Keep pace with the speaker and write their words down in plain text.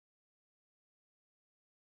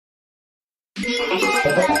Hell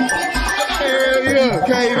yeah,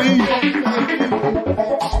 KB.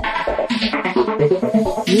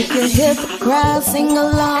 You can hear the crowd sing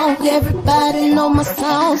along. Everybody know my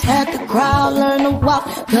songs. Had the crowd learn to walk.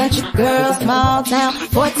 Country girl, small town.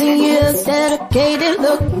 14 years dedicated.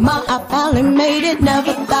 Look, ma, I finally made it.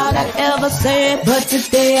 Never thought I'd ever say it, but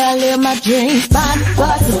today I live my dreams.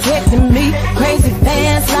 Bodyguards protecting me. Crazy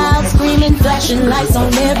fans, loud screaming, flashing lights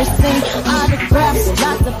on every scene. Autographs,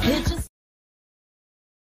 lots of pictures.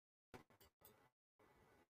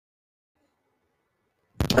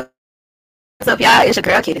 What's up, y'all? It's your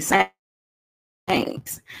girl, Kitty Saints.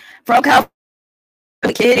 From California,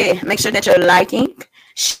 Kitty. Make sure that you're liking,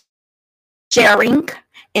 sharing,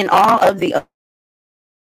 and all of the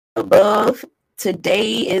above.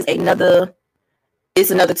 Today is another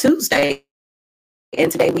Tuesday.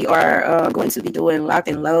 And today we are going to be doing Locked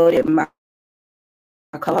and Loaded. My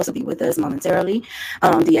co-host will be with us momentarily.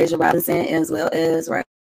 Dasia Robinson as well as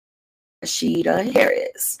RaShida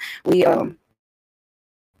Harris. We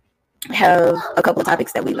have a couple of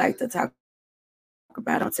topics that we like to talk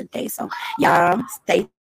about on today. So y'all stay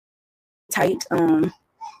tight.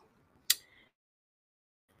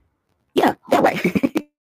 Yeah, that way.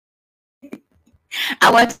 I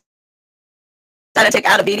want to check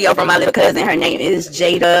out a video from my little cousin. Her name is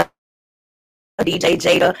Jada, DJ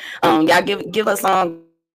Jada. Y'all give us a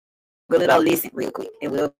little listen real quick,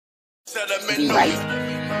 and we'll be right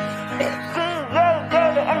back.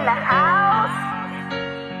 Jada in the house.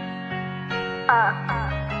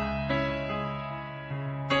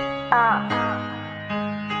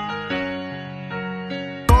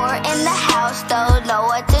 More in the house, don't know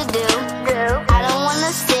what to do. I don't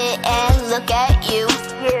wanna sit and look at you.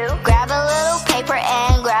 Grab a little paper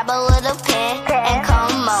and grab a little pen and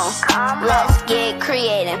come on, let's get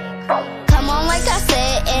creative. Come on, like I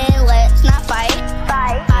said, and let's not fight.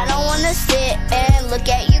 I don't wanna sit and look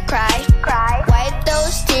at you cry. Wipe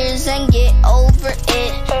those tears and get over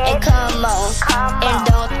it. And come on, and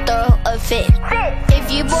don't throw a fit.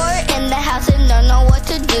 If you bored in the house and don't know what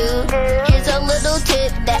to do, here's a little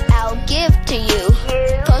tip that I'll give to you.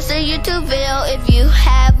 Post a YouTube video if you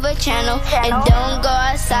have a channel, and don't go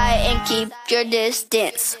outside and keep your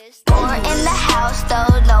distance. More in the house,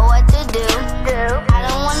 don't know what to do. I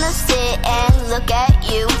don't wanna sit and look at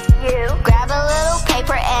you. Grab a little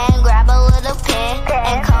paper and grab a little pen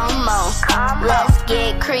and come on, let's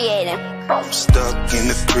get creative. Stuck in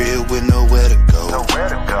the crib with nowhere to go.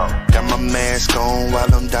 Got my mask on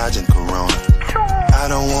while I'm dodging Corona. I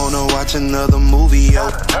don't wanna watch another movie, yo.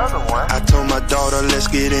 I told my daughter, let's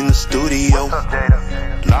get in the studio.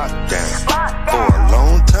 Lockdown for a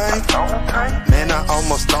long time. Man, I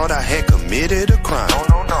almost thought I had committed a crime.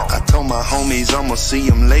 I told my homies I'ma see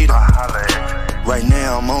them later. Right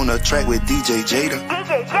now I'm on a track with DJ Jada.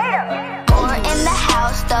 More in the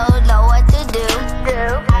house, don't know what to do.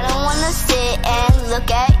 I don't wanna sit and look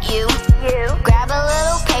at you. Grab a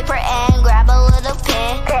little paper and grab a little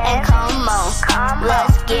pen and come on,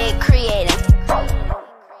 let's get creative.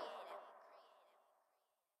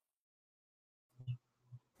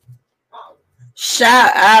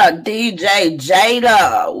 Shout out DJ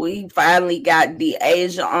Jada. We finally got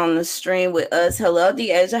Dasia on the stream with us. Hello,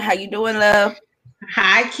 Dasia. How you doing, love?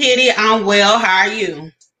 Hi, Kitty. I'm well. How are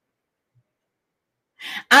you?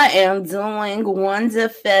 I am doing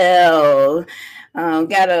wonderful.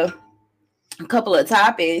 Got a couple of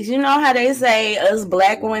topics. You know how they say us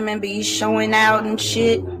black women be showing out and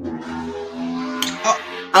shit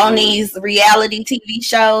on these reality TV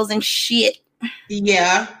shows and shit?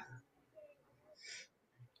 Yeah.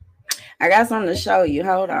 I got something to show you.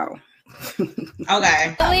 Hold on.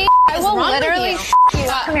 Okay. I will literally you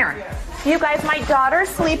up. Come here. You guys, my daughter's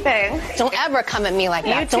sleeping. Don't ever come at me like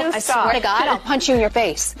that. Don't. I stop. swear to God, I'll punch you in your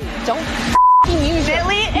face. Don't use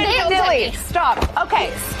Billy and Billy. Stop.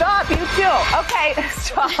 Okay, stop. You too. Okay,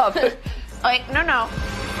 stop. Like, no.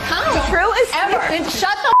 How? The true is ever. here.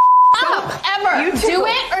 Shut the up. Ever. You too. Do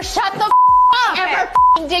it or shut the up. Ever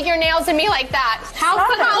dig your nails in me like that. How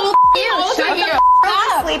you? Shut you?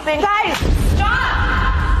 Up. Sleeping. Guys,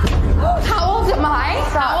 stop. How old am I?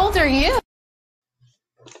 Stop. How old are you?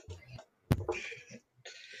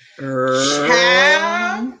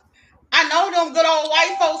 Child. I know them good old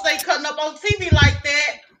white folks ain't cutting up on TV like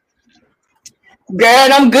that. Girl,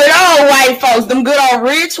 them good old white folks, them good old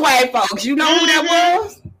rich white folks. You know who that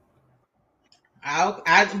was?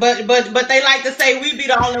 But they like to say we be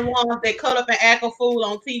the only ones that cut up and act a fool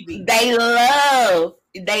on TV. They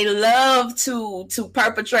love to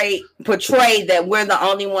portray that we're the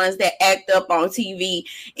only ones that act up on TV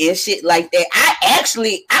and shit like that.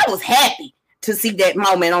 I was happy. to see that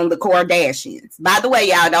moment on the Kardashians. By the way,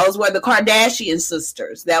 y'all, those were the Kardashian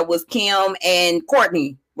sisters. That was Kim and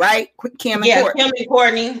Courtney, right? Kim and Courtney. Kim and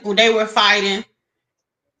Courtney, when they were fighting.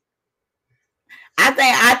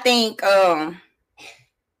 I think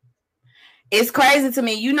it's crazy to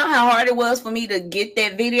me. You know how hard it was for me to get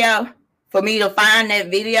that video, for me to find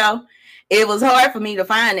that video. It was hard for me to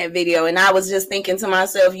find that video, and I was just thinking to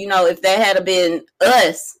myself, you know, if that had been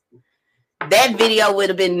us, that video would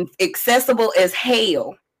have been accessible as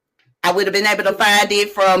hell. I would have been able to find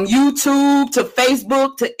it from YouTube to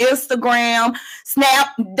Facebook to Instagram, Snap.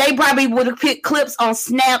 They probably would have picked clips on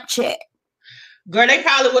Snapchat. Girl, they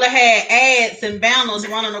probably would have had ads and banners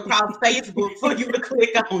running across Facebook for you to click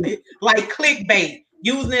on it, like clickbait,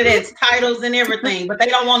 using it as titles and everything. But they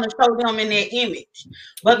don't want to show them in their image.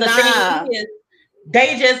 But the thing is,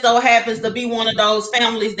 they just so happens to be one of those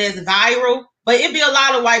families that's viral. But it'd be a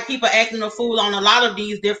lot of white people acting a fool on a lot of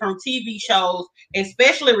these different TV shows,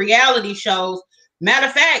 especially reality shows. Matter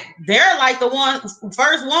of fact, they're like the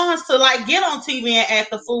first ones to like get on TV and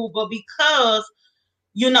act a fool. But because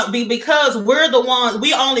because we're the ones,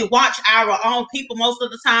 we only watch our own people most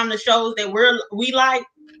of the time. The shows that we like,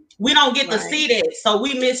 we don't get to see that, so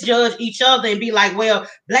we misjudge each other and be like, well,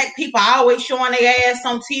 black people are always showing their ass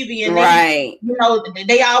on TV, and then,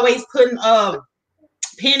 they always putting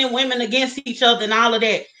pinning women against each other and all of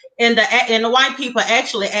that. And the white people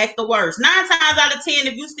actually act the worst. 9 times out of 10,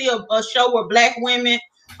 if you see a show where black women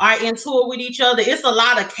are into it with each other, it's a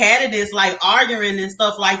lot of cattiness, like arguing and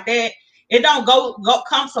stuff like that. It don't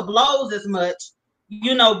come to blows as much,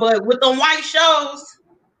 but with them white shows,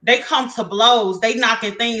 they come to blows. They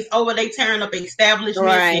knocking things over. They tearing up establishments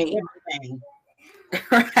and everything.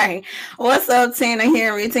 Right. What's up, Tina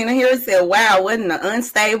Henry? Tina Henry said, wow, what an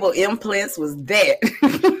unstable implants was that?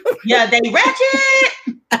 Yeah, they ratchet.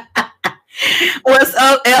 What's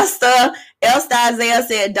up, Esther? Esther Isaiah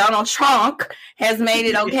said, Donald Trump has made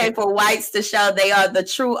it okay for whites to show they are the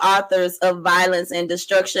true authors of violence and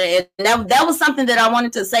destruction. And that was something that I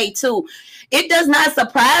wanted to say, too. It does not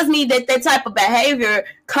surprise me that type of behavior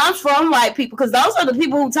comes from white people, because those are the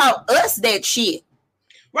people who taught us that shit.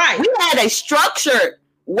 Right. We had a structured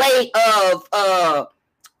way of,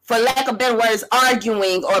 for lack of better words,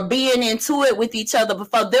 arguing or being into it with each other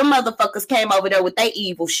before them motherfuckers came over there with their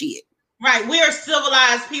evil shit. Right. We are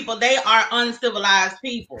civilized people. They are uncivilized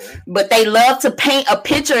people. But they love to paint a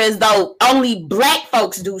picture as though only black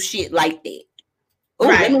folks do shit like that. Ooh,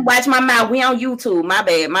 let me watch my mouth. We on YouTube. My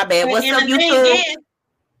bad. What's up, YouTube?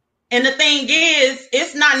 And the thing is,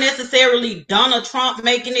 it's not necessarily Donald Trump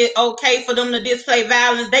making it okay for them to display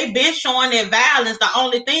violence. They've been showing that violence. The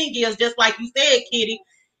only thing is, just like you said, Kitty,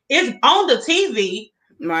 it's on the TV.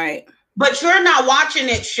 Right. But you're not watching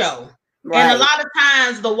that show. Right. And a lot of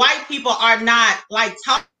times the white people are not like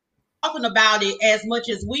talking about it as much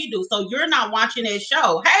as we do. So you're not watching that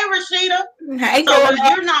show. Hey, RaShida. Hey, so if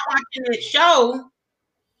you're not watching that show,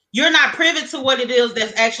 you're not privy to what it is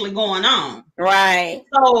that's actually going on. Right.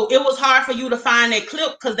 So it was hard for you to find that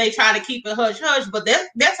clip because they try to keep it hush-hush. But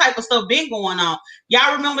that type of stuff been going on.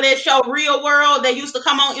 Y'all remember that show Real World? They used to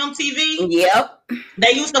come on MTV? Yep.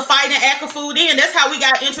 They used to fight and act a fool then. That's how we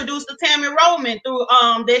got introduced to Tammy Roman through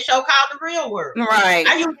that show called The Real World. Right.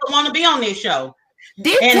 I used to want to be on this show.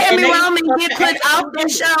 Did Tammy Roman get put off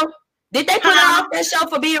that show? Did they put her off that show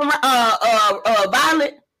for being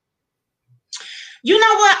violent? You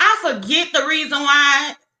know what? I forget the reason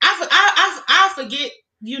why. I forget.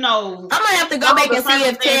 I'm gonna have to go back and see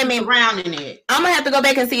if Tammy surrounding it. I'm gonna have to go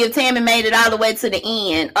back and see if Tammy made it all the way to the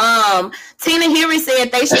end. Tina Henry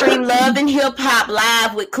said they stream Love and Hip Hop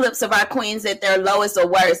live with clips of our queens at their lowest or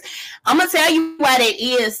worst. I'm gonna tell you why that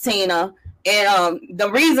is, Tina. And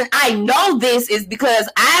the reason I know this is because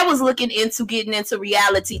I was looking into getting into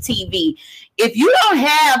reality TV. If you don't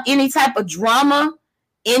have any type of drama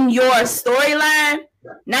in your storyline,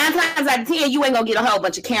 9 times out of 10, you ain't gonna get a whole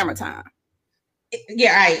bunch of camera time.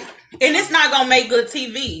 Yeah, right. And it's not gonna make good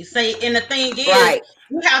TV. And the thing is,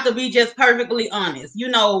 you have to be just perfectly honest.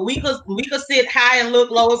 We could sit high and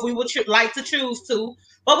look low if we would like to choose to,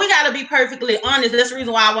 but we got to be perfectly honest. That's the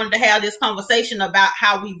reason why I wanted to have this conversation about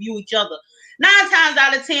how we view each other. 9 times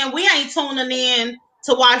out of 10, we ain't tuning in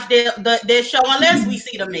to watch their show unless we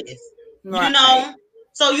see the mess. Right.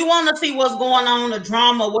 So you want to see what's going on, the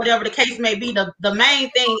drama, whatever the case may be. The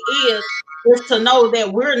main thing is to know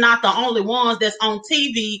that we're not the only ones that's on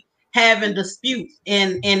TV having disputes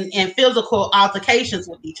and physical altercations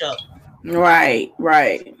with each other. Right.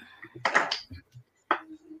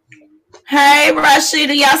 Hey,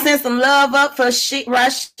 RaShida, y'all send some love up for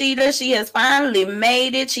RaShida. She has finally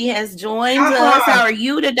made it. She has joined us. How are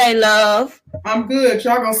you today, love? I'm good.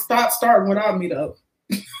 Y'all gonna stop starting without me, though.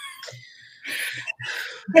 So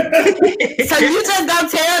you just don't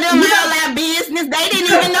tell them all our business. They didn't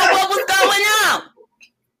even know what was going on.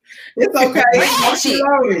 It's okay. See,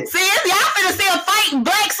 y'all finna see a fight.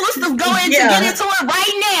 Black sisters going to get into it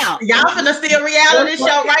right now. Y'all finna see a reality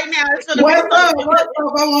show right now. It's finna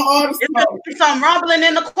be some rumbling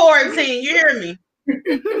in the quarantine. You hear me?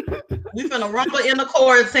 We finna rumble in the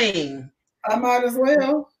quarantine. I might as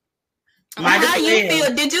well. How you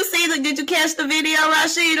feel? Did you catch the video,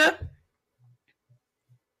 RaShida?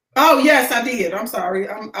 Oh yes, I did. I'm sorry.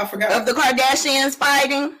 I forgot. Of the Kardashians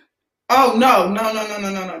fighting? Oh no.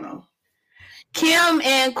 Kim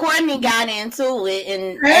and Courtney got into it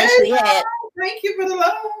and actually had. Thank you for the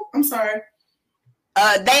love. I'm sorry.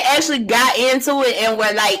 They actually got into it and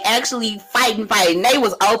were like actually fighting. They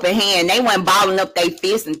was open hand. They weren't balling up their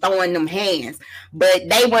fists and throwing them hands, but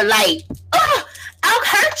they were like, "Oh, I'll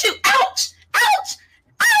hurt you! Ouch! Ouch!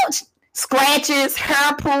 Ouch!" Scratches,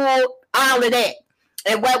 hair pull, all of that.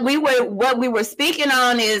 And what we were speaking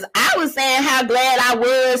on is, I was saying how glad I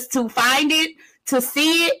was to find it, to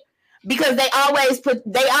see it, because they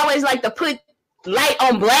always like to put light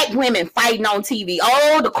on black women fighting on TV.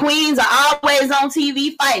 Oh, the queens are always on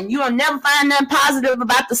TV fighting. You'll never find nothing positive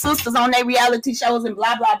about the sisters on their reality shows and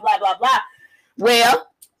blah, blah, blah, blah, blah. Well,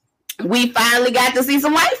 we finally got to see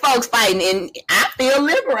some white folks fighting, and I feel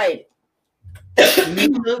liberated. Me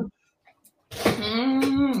too.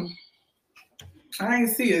 I ain't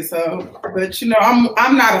see it, but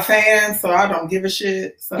I'm not a fan, so I don't give a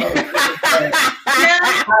shit. So I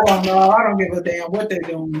don't know. I don't give a damn what they're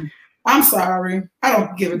doing. I'm sorry. I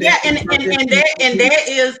don't give a damn. Yeah, and that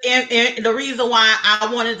is the reason why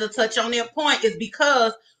I wanted to touch on that point is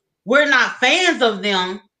because we're not fans of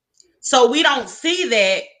them, so we don't see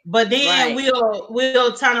that. But then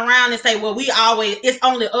we'll turn around and say, well, it's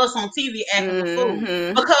only us on TV acting a fool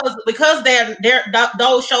because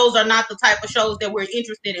those shows are not the type of shows that we're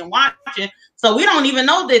interested in watching. So we don't even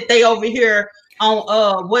know that they over here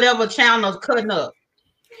on whatever channel cutting up.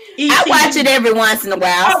 I watch it every once in a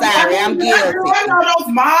while. Sorry, I'm guilty. I know those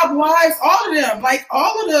Mob Wives, all of them, like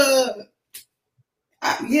all of the.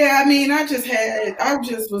 I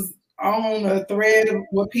just was on a thread of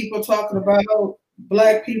what people talking about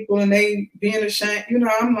Black people and they being ashamed.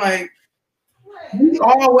 I'm like, we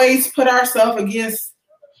always put ourselves against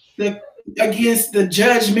the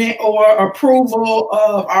judgment or approval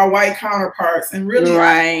of our white counterparts, and really,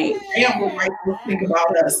 damn what white people think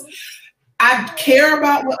about us. I care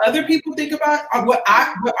about what other people think about what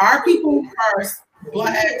our people are.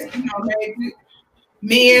 Black,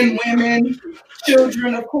 men, women,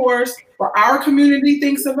 children, of course, what our community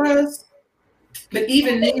thinks of us. But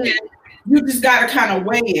even then, you just got to kind of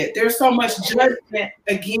weigh it. There's so much judgment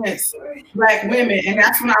against Black women. And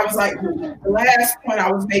that's when I was like, the last point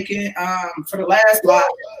I was making for the last live,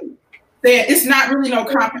 saying it's not really no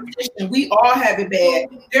competition. We all have it bad.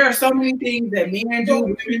 There are so many things that men do,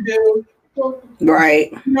 women do. Right.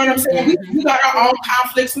 You know what I'm saying? We got our own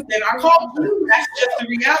conflicts within our culture. That's just the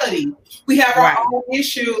reality. We have our own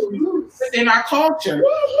issues within our culture.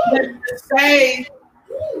 But to say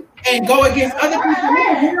and go against other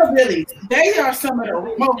people, really, they are some of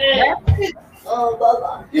the most.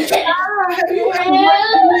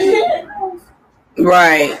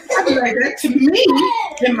 Right. Like that, to me,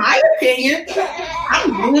 in my opinion,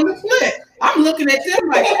 I'm willing to flip. I'm looking at them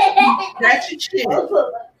like, that's your shit.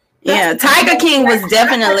 Yeah, Tiger King was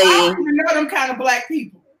definitely. I don't even know them kind of Black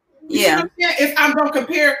people. Yeah. If I'm gonna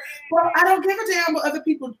compare, well, I don't give a damn what other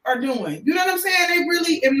people are doing. You know what I'm saying? They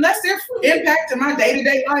really, unless they're impacting my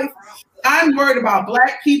day-to-day life, I'm worried about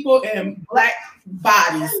Black people and Black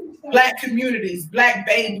bodies, Black communities, Black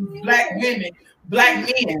babies, Black women, Black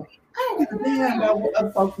men. I don't give a damn about what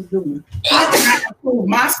other folks are doing. I can improve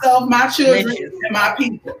myself, my children, and my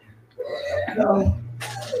people. So,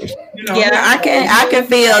 I can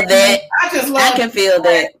feel that. I can feel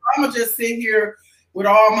that. I'm gonna just sit here with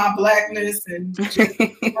all my Blackness and just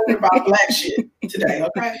worry about Black shit today,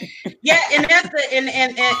 okay? Yeah, and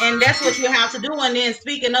that's what you have to do. And then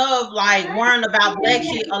speaking of like worrying about Black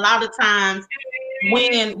shit, a lot of times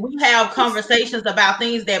when we have conversations about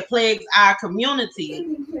things that plagues our community,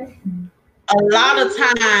 a lot of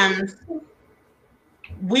times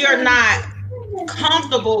we are not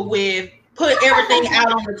comfortable with put everything out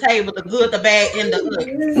on the table, the good, the bad, and the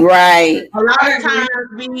ugly. Right. A lot of times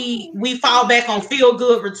we fall back on feel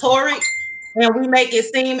good rhetoric, and we make it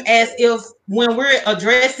seem as if when we're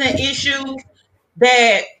addressing issues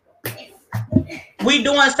that we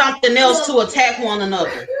doing something else to attack one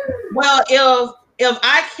another. Well, if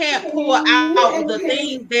I can't pull out the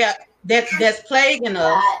things that's plaguing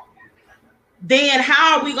us, then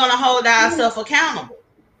how are we going to hold ourselves accountable?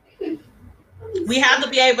 We have to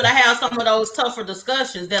be able to have some of those tougher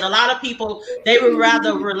discussions that a lot of people, they would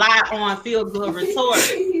rather rely on feel-good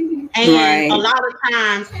rhetoric. And a lot of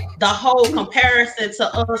times the whole comparison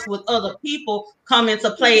to us with other people come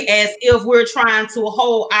into play as if we're trying to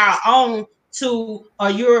hold our own to a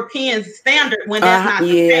European standard when that's not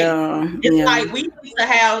the case. It's like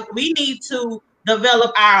we need to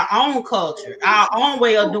develop our own culture, our own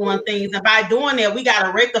way of doing things. And by doing that, we got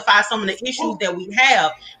to rectify some of the issues that we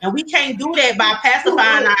have. And we can't do that by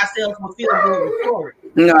pacifying ourselves with feel-good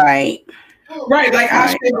rhetoric. Right, like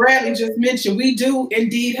Ashley Bradley just mentioned, we do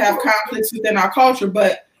indeed have conflicts within our culture,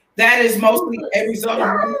 but that is mostly a result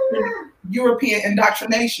of European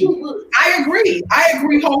indoctrination. I agree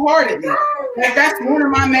wholeheartedly. Like that's one of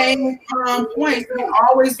my main points. I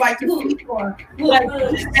always like to speak on, like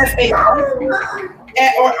as a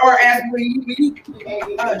or as when you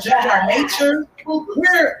judge our nature,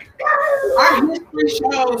 our history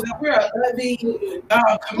shows that we're a living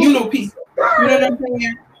communal people. You know what I'm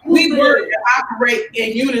saying? We work and operate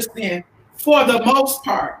in unison for the most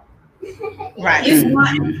part. Right. It's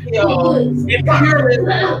not until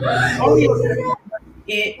imperialism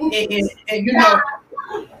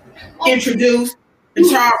introduced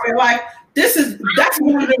into our life. That's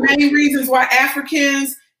one of the main reasons why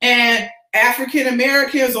Africans and African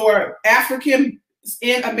Americans or Africans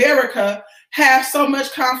in America have so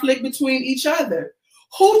much conflict between each other.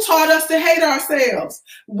 Who taught us to hate ourselves?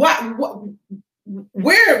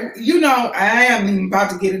 Where, I am even about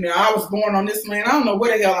to get in there. I was born on this land. I don't know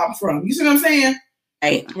where the hell I'm from. You see what I'm saying?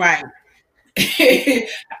 Right.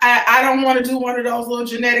 I don't want to do one of those little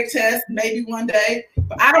genetic tests, maybe one day,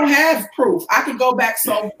 but I don't have proof. I could go back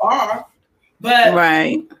so far, but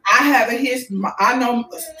I have a history. I know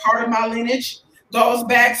part of my lineage goes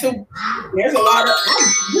back to, there's a lot of,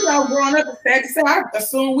 growing up, it's sad to say, I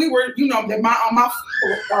assume we were, on my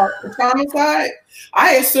paternal side,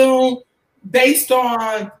 I assume based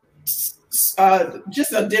on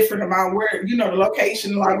just a different amount where, the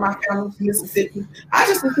location, like my family's Mississippi, I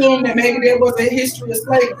just assumed that maybe there was a history of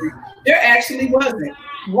slavery. There actually wasn't.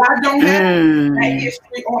 Well, I don't have that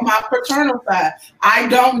history on my paternal side. I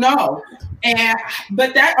don't know.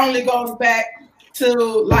 But that only goes back to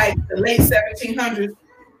like the late 1700s,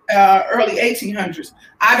 early 1800s.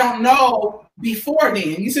 I don't know before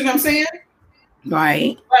then. You see what I'm saying?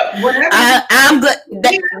 Right. But whatever. I'm good.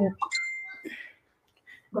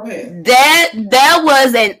 Go ahead. That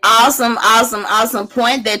was an awesome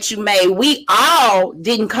point that you made. We all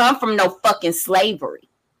didn't come from no fucking slavery.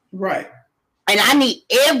 Right. And I need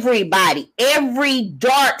everybody, every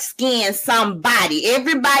dark-skinned somebody,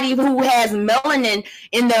 everybody who has melanin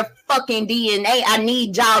in their fucking DNA, I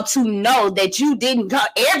need y'all to know that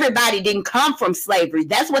everybody didn't come from slavery.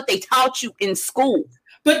 That's what they taught you in school.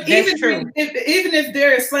 But even if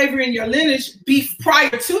there is slavery in your lineage, prior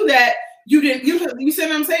to that, you see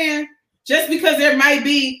what I'm saying? Just because there might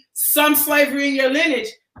be some slavery in your lineage,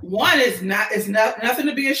 one is nothing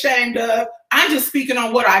to be ashamed of. I'm just speaking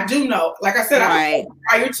on what I do know. Like I said, I was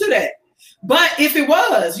prior to that. But if it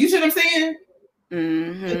was, you see what I'm saying?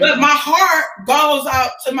 Mm-hmm. But my heart goes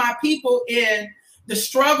out to my people in the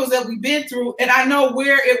struggles that we've been through, and I know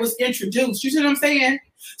where it was introduced. You see what I'm saying?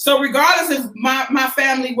 So regardless if my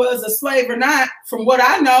family was a slave or not, from what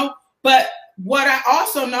I know, but what I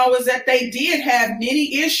also know is that they did have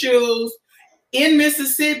many issues in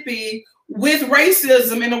Mississippi with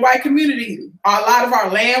racism in the white community. A lot of our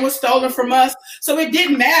land was stolen from us, so it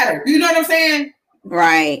didn't matter. You know what I'm saying?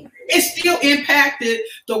 Right. It still impacted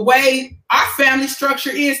the way our family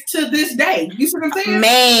structure is to this day. You see what I'm saying?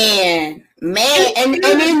 Man, and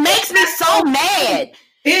it makes me so mad.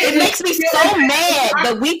 It makes me so mad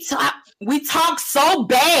that we talk so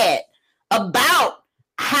bad about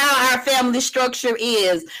how our family structure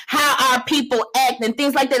is, how our people act and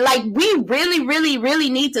things like that. Like, we really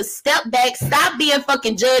need to step back, stop being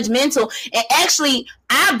fucking judgmental, and actually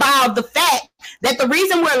eyeball the fact that the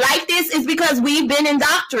reason we're like this is because we've been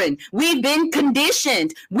indoctrined. We've been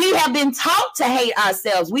conditioned. We have been taught to hate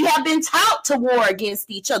ourselves. We have been taught to war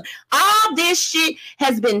against each other. All this shit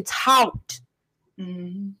has been taught.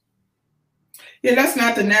 Mm-hmm. Yeah, that's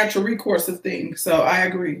not the natural recourse of things. So I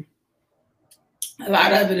agree. A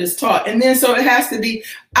lot of it is taught. And then so it has to be,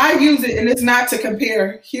 I use it, and it's not to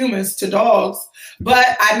compare humans to dogs, but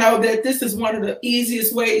I know that this is one of the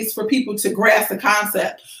easiest ways for people to grasp the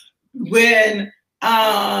concept. When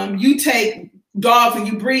you take dogs and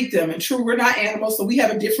you breed them. And true, we're not animals, so we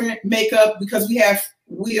have a different makeup because we have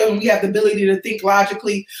the ability to think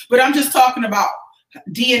logically. But I'm just talking about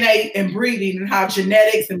DNA and breeding and how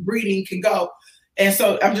genetics and breeding can go. And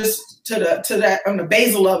so I'm just to that on the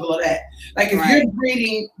basal level of that. Like if you're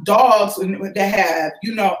breeding dogs that have,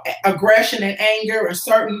 aggression and anger and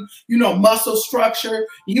certain, muscle structure,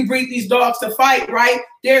 you breed these dogs to fight, right?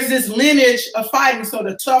 There's this lineage of fighting. So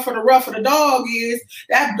the tougher, the rougher the dog is,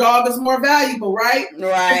 that dog is more valuable, right?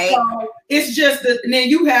 Right. So it's just that, and then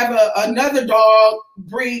you have another dog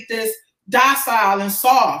breed this docile and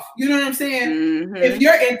soft. You know what I'm saying? Mm-hmm. If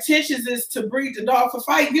your intentions is to breed the dog for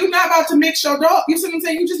fight, you're not about to mix your dog. You see what I'm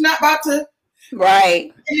saying? You're just not about to.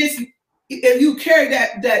 Right. If you carry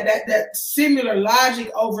that similar logic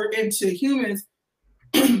over into humans,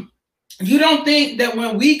 you don't think that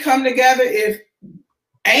when we come together, if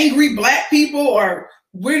angry Black people or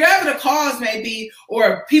whatever the cause may be,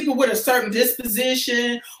 or people with a certain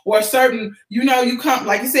disposition or a certain, you come,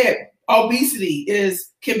 like you said, obesity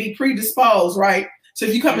can be predisposed, right? So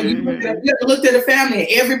if you come and you ever looked at a family and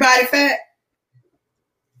everybody fat?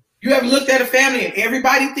 You ever looked at a family and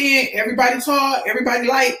everybody thin, everybody tall, everybody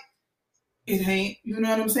light? It ain't, you know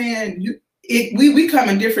what I'm saying? We come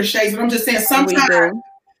in different shapes, but I'm just saying sometimes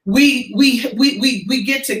we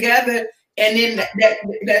get together and then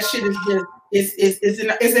that shit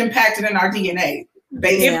is impacted in our DNA.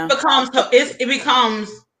 Basically. It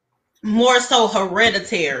becomes more so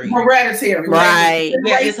hereditary. Right.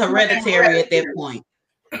 Yeah, it's hereditary at that point.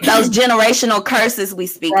 Those generational curses we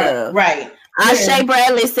speak of. Right. Ashay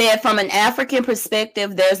Bradley said, from an African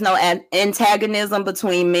perspective, there's no antagonism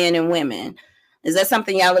between men and women. Is that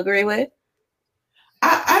something y'all agree with?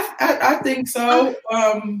 I think so.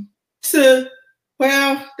 To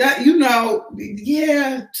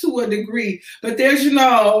a degree. But there's,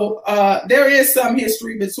 there is some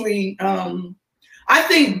history between I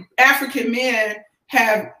think African men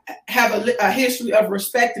have a history of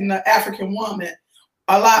respecting the African woman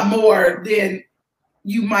a lot more than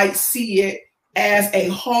you might see it as a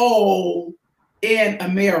whole in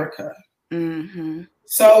America. Mm-hmm.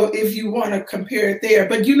 So if you want to compare it there,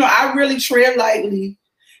 but I really tread lightly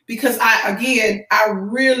because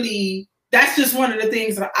that's just one of the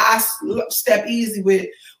things that I step easy with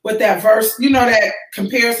that verse, that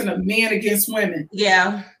comparison of men against women.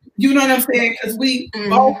 Yeah. You know what I'm saying? Because we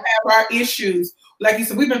both have our issues. Like you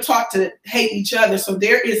said, we've been taught to hate each other. So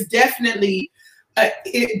there is definitely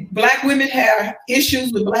Black women have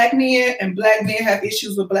issues with Black men and Black men have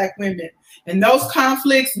issues with Black women. And those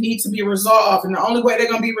conflicts need to be resolved. And the only way they're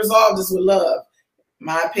going to be resolved is with love.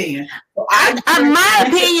 My opinion. So my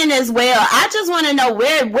opinion as well. I just want to know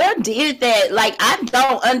where did that, like, I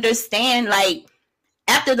don't understand, like,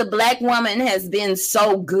 after the Black woman has been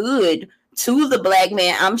so good to the Black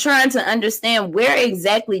man, I'm trying to understand where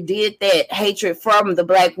exactly did that hatred from the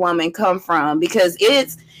Black woman come from, because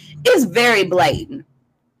it's very blatant.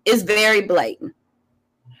 It's very blatant.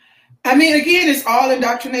 I mean, again, it's all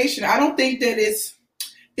indoctrination. I don't think that it's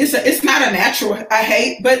not a natural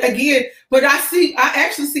hate, but I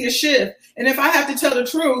actually see a shift. And if I have to tell the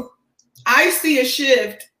truth, I see a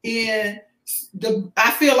shift in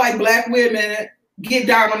I feel like Black women get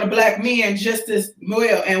down on the Black men just as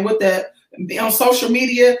well. And on social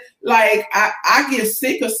media, like I get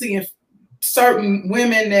sick of seeing certain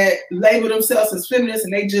women that label themselves as feminists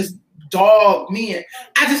and they just dog men.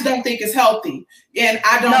 I just don't think it's healthy. And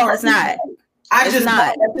I don't. No, it's not. I just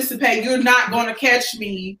don't participate. You're not going to catch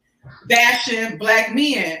me bashing Black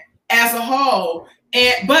men as a whole.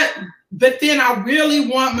 But then I really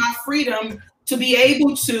want my freedom to be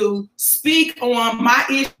able to speak on my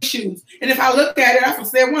issues. And if I look at it, I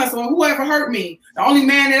said once, well, whoever hurt me? The only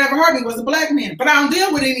man that ever hurt me was a Black man. But I don't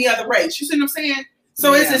deal with any other race. You see what I'm saying?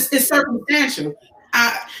 So it's circumstantial.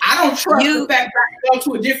 I don't trust the fact that I go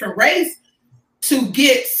to a different race to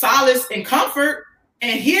get solace and comfort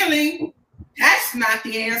and healing. That's not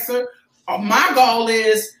the answer. My goal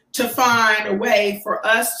is to find a way for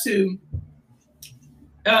us to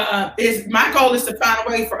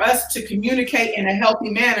communicate in a healthy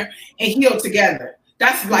manner and heal together.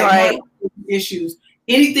 That's like my issues.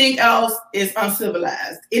 Anything else is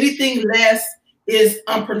uncivilized. Anything less is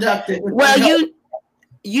unproductive. Well,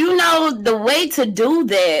 you know, the way to do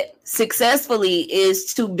that successfully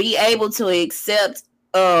is to be able to accept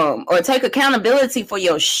or take accountability for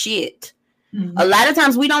your shit. Mm-hmm. A lot of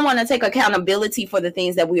times we don't want to take accountability for the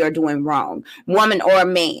things that we are doing wrong, woman or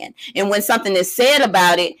man. And when something is said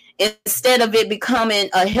about it, instead of it becoming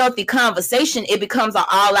a healthy conversation, it becomes an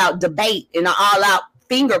all-out debate and an all-out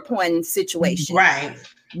finger-pointing situation. Right.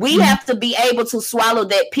 We have to be able to swallow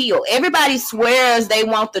that pill. Everybody swears they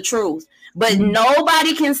want the truth, but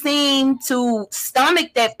nobody can seem to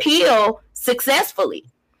stomach that pill successfully.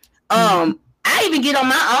 I even get on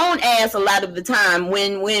my own ass a lot of the time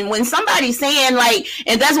when somebody's saying like,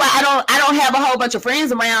 and that's why I don't have a whole bunch of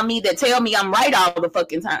friends around me that tell me I'm right all the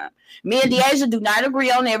fucking time. Me and Dasia do not agree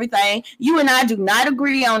on everything. You and I do not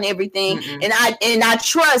agree on everything. And I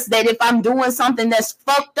trust that if I'm doing something that's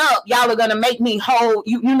fucked up, y'all are gonna make me whole,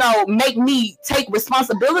 you know, make me take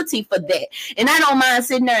responsibility for that. And I don't mind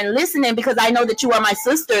sitting there and listening because I know that you are my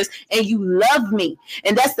sisters and you love me.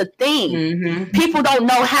 And that's the thing. People don't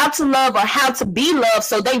know how to love or how to be loved,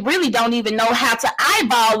 so they really don't even know how to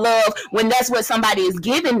eyeball love when that's what somebody is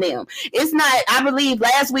giving them. It's not, I believe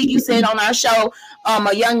last week you said on our show,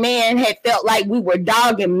 a young man had felt like we were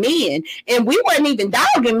dogging men, and we weren't even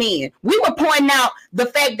dogging men. We were pointing out the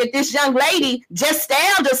fact that this young lady just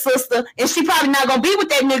stabbed her sister, and she probably not gonna be with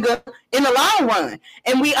that nigga in the long run.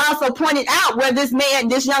 And we also pointed out where this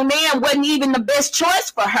young man wasn't even the best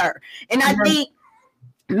choice for her. And I think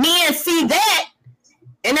men see that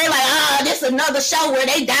and they're like, this is another show where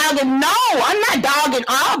they dogging. No, I'm not dogging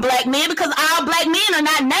all black men because all black men are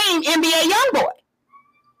not named NBA Youngboy.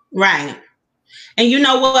 Right. And you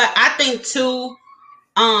know what? I think too,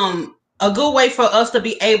 a good way for us to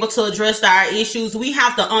be able to address our issues, we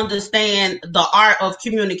have to understand the art of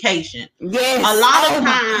communication. Yes. A lot of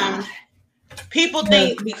times people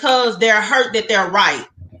think because they're hurt that they're right.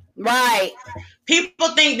 Right. People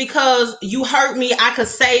think because you hurt me, I could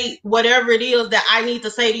say whatever it is that I need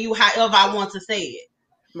to say to you, however I want to say it.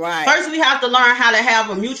 Right. First, we have to learn how to have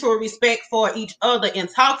a mutual respect for each other and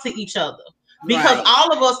talk to each other. Because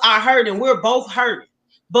all of us are hurting. We're both hurting.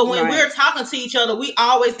 But when we're talking to each other, we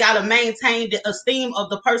always got to maintain the esteem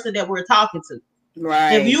of the person that we're talking to.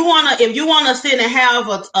 Right. If you wanna sit and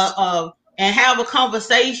have a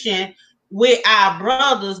conversation with our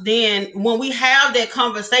brothers, then when we have that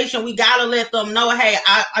conversation, we gotta let them know, hey,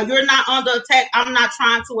 you're not under attack. I'm not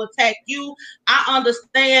trying to attack you. I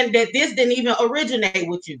understand that this didn't even originate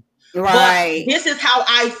with you. Right. But this is how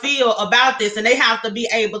I feel about this, and they have to be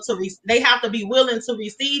able to. They have to be willing to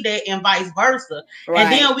receive that, and vice versa. Right.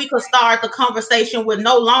 And then we could start the conversation with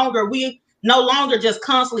no longer just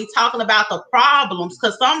constantly talking about the problems,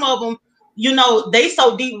 because some of them, you know, they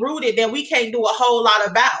so deep rooted that we can't do a whole lot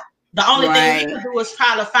about. The only thing we can do is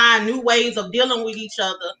try to find new ways of dealing with each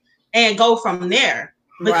other and go from there.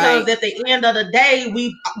 Because at the end of the day,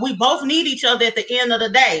 we both need each other at the end of the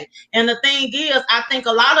day. And the thing is, I think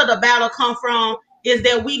a lot of the battle come from is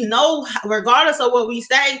that we know, regardless of what we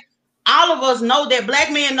say, all of us know that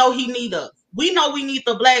black men know he need us. We know we need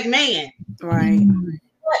the black man. Right.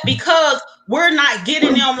 Because we're not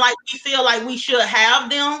getting them like we feel like we should have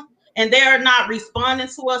them, and they're not responding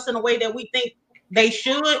to us in a way that we think they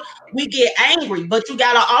should, we get angry. But you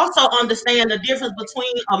got to also understand the difference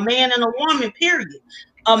between a man and a woman, period.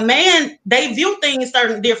 A man, they view things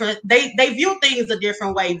they view things a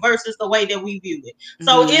different way versus the way that we view it.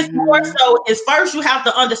 So it's more so, it's first you have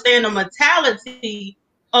to understand the mentality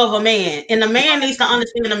of a man, and the man needs to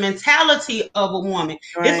understand the mentality of a woman.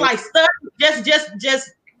 Right. It's like study,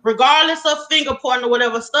 just regardless of finger pointing or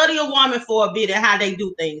whatever, study a woman for a bit and how they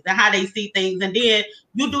do things and how they see things, and then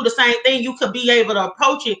you do the same thing. You could be able to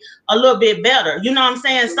approach it a little bit better. You know what I'm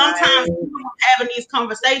saying? Sometimes having these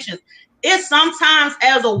conversations, it's sometimes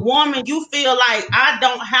as a woman you feel like I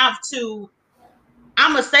don't have to.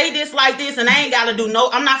 I'm gonna say this like this, and I ain't gotta do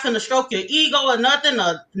I'm not gonna stroke your ego or nothing,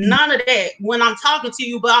 or none of that when I'm talking to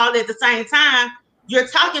you. But all at the same time, you're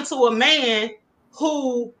talking to a man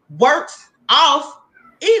who works off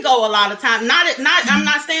ego a lot of times. I'm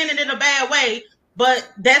not saying it in a bad way,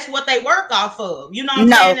 but that's what they work off of. You know what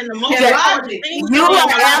I'm saying? And the most logical thing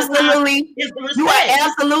you are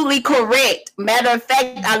absolutely correct. Matter of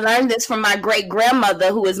fact, I learned this from my great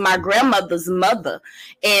grandmother, who is my grandmother's mother,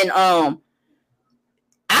 and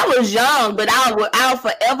I was young, but I'll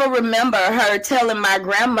forever remember her telling my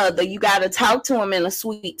grandmother, "You got to talk to him in a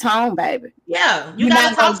sweet tone, baby." Yeah, you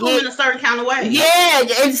got to talk to him in a certain kind of way. Yeah,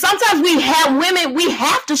 and sometimes we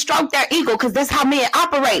have to stroke their ego because that's how men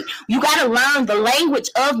operate. You got to learn the language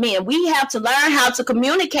of men. We have to learn how to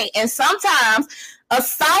communicate, and sometimes a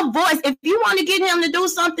soft voice. If you want to get him to do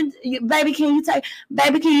something, baby, can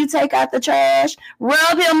you take out the trash?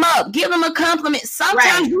 Rub him up. Give him a compliment.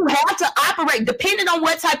 Sometimes you have to operate, depending on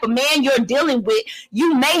what type of man you're dealing with.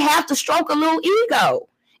 You may have to stroke a little ego.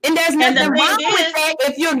 And there's nothing wrong with that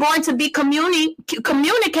if you're going to be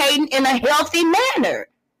communicating in a healthy manner.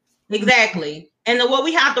 Exactly. And what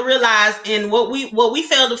we have to realize, and what we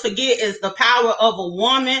fail to forget, is the power of a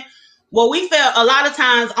woman Well, we felt a lot of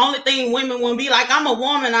times only thing women will be like, I'm a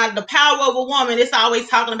woman, the power of a woman, it's always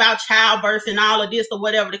talking about childbirth and all of this or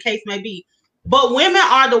whatever the case may be. But women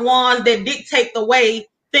are the ones that dictate the way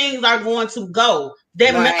things are going to go.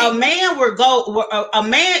 That a man will go, a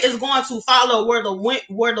man is going to follow where the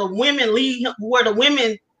women lead, where the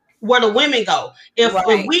women go. If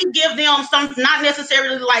we give them something, not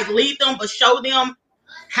necessarily like lead them, but show them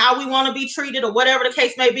how we want to be treated or whatever the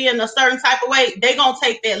case may be in a certain type of way, they gonna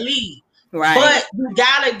take that lead. Right. But you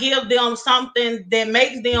gotta give them something that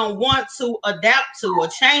makes them want to adapt to or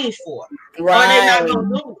change for. Right. Or they're not gonna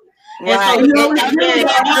do it. Right. And so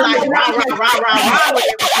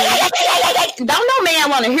don't no man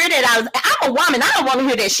want to hear that. I'm a woman. I don't want to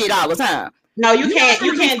hear that shit all the time. No, you can't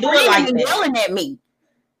do it like that. Yelling at me.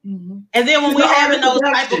 Mm-hmm. And then when we're having those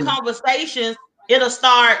type of conversations, it'll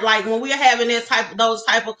start like when we're having those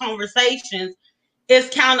type of conversations, it's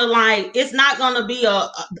kind of like it's not gonna be a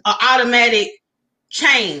automatic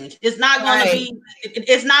change. It's not gonna be.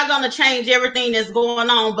 It's not gonna change everything that's going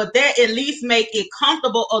on, but that at least make it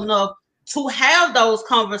comfortable enough to have those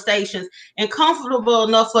conversations and comfortable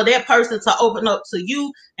enough for that person to open up to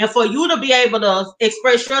you and for you to be able to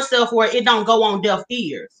express yourself where it don't go on deaf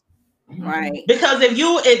ears. Right. Because if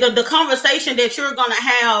the conversation that you're going to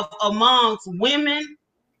have amongst women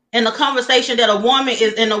and the conversation that a woman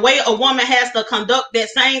is in the way a woman has to conduct that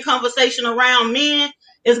same conversation around men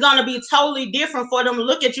is going to be totally different for them to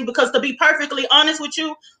look at you. Because to be perfectly honest with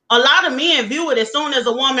you, a lot of men view it as soon as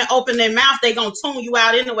a woman open their mouth, they going to tune you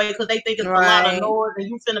out anyway because they think it's a lot of noise and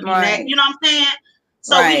you finna be mad. You know what I'm saying?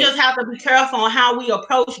 So we just have to be careful on how we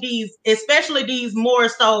approach these, especially these more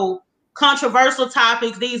so controversial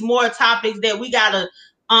topics, these more topics that we got to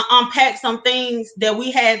unpack some things that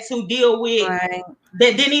we had to deal with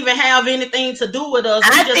that didn't even have anything to do with us.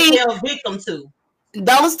 We just fell victim to.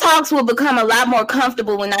 Those talks will become a lot more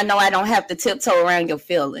comfortable when I know I don't have to tiptoe around your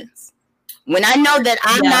feelings. When I know that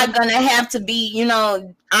I'm not going to have to be, you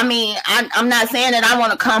know, I mean, I'm not saying that I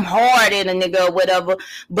want to come hard at a nigga or whatever,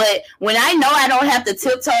 but when I know I don't have to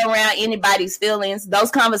tiptoe around anybody's feelings, those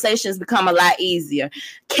conversations become a lot easier.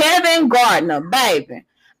 Kevin Gardner, baby,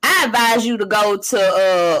 I advise you to go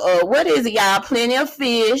to, what is it, y'all? Plenty of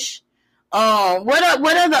Fish. What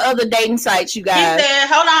are the other dating sites you guys? He said,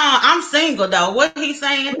 hold on, I'm single though. What he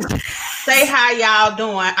saying? Say how y'all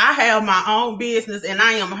doing. I have my own business and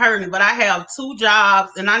I am hurting, but I have 2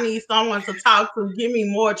 jobs and I need someone to talk to. Give me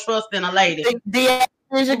more trust than a lady. DM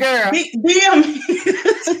is your girl. DM me.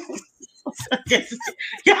 This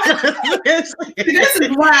is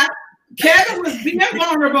why Kevin was being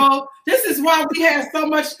vulnerable. This is why we have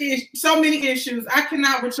so many issues. I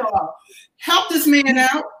cannot with y'all. Help this man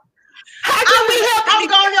out. How can we help him? I'm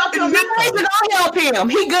gonna help him. You gonna help him.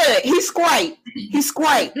 He good. He's great. He's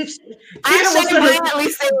great. Ashley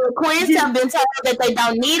Bradley said queens have been told that they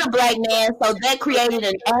don't need a black man, so that created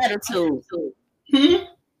an attitude. He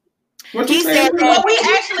said that we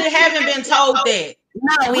actually haven't been told that.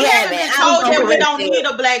 No, we haven't been told that we don't need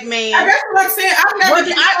a black man. That's what I'm saying.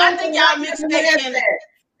 I think y'all mistaken.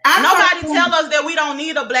 Nobody tell us that we don't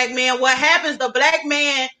need a black man. What happens? The black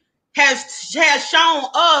man has shown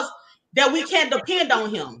us that we can't depend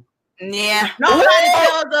on him. Yeah. Nobody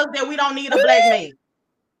tells us that we don't need a black man.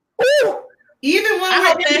 Even when I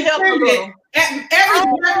hope that helps a little.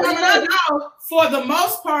 Every black woman I know, for the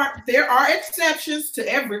most part, there are exceptions to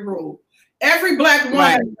every rule. Every black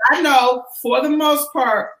woman I know, for the most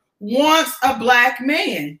part, wants a black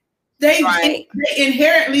man. They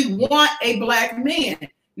inherently want a black man.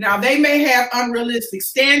 Now, they may have unrealistic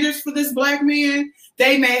standards for this black man.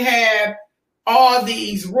 They may have all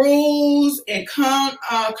these rules and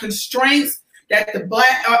constraints that the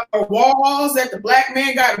black walls that the black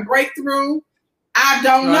man got to break through. I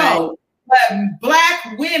don't know, but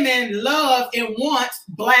black women love and want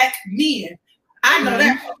black men. I know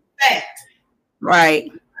that for a fact.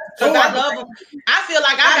 Right. Because I love them. I feel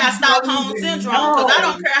like I got Stockholm syndrome because I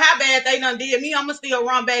don't care how bad they done did me. I'm gonna still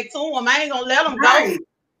run back to them. I ain't gonna let them go.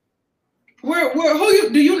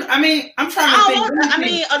 I mean, I'm trying to think. I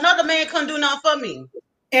mean, another man couldn't do nothing for me.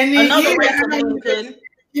 And then another race of men couldn't.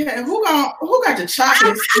 Yeah, who got the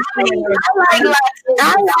chocolate?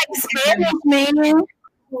 I like Spanish men.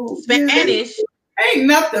 Spanish ain't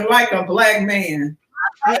nothing like a black man.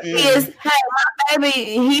 Hey, my baby,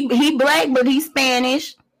 he black, but he's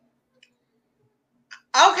Spanish.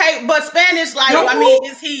 Okay, but Spanish, like, I mean,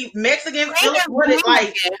 is he Mexican? What is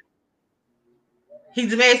like?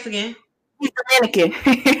 He's Mexican. He's Dominican.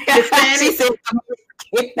 Hispanic.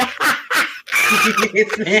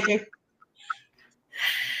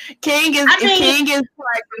 King is like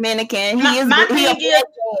Dominican. My thing is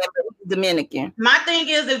Dominican. My thing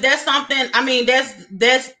is, if that's something, I mean, that's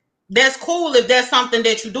cool if that's something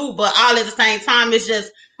that you do, but all at the same time, it's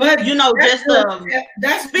just, but you know, that's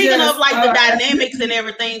speaking just, of like the dynamics and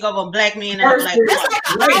everything of a black man and a black woman. That's like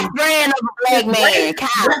an off-brand of a black man.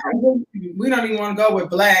 We don't even want to go with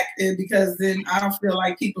black because then I don't feel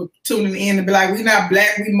like people tuning in and be like, we not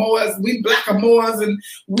black, we Moors, we black or Moors, and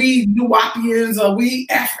we Nuwapians, or we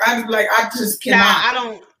I just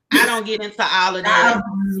cannot. I don't get into all of that.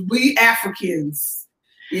 We Africans.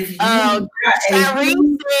 If you Sharice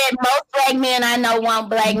said most black men I know want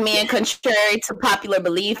black men, contrary to popular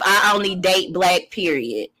belief. I only date black,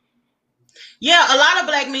 period. Yeah, a lot of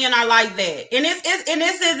black men are like that. And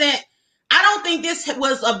this isn't, I don't think this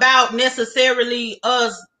was about necessarily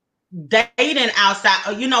us dating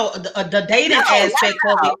outside, you know, the dating aspect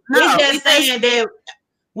of it. We're just saying that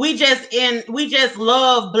we just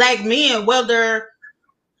love black men, whether,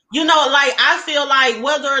 you know, like I feel like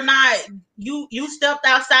whether or not you stepped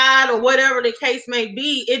outside or whatever the case may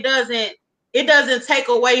be, it doesn't take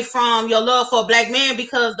away from your love for a black man,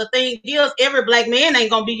 because the thing is, every black man ain't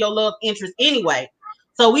gonna be your love interest anyway.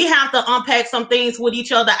 So we have to unpack some things with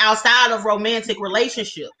each other outside of romantic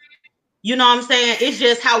relationships. You know what I'm saying? It's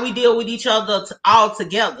just how we deal with each other all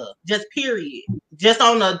together, just period. Just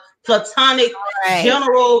on a platonic,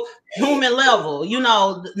 general human level. You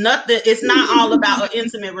know, nothing. It's not all about an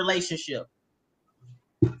intimate relationship.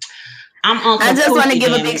 I just want to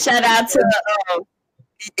give a big shout out to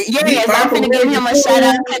yes, I'm going to give him a shout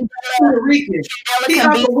out to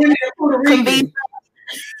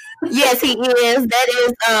Yes, he is.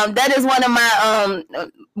 That is one of my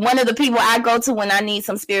one of the people I go to when I need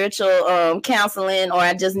some spiritual counseling, or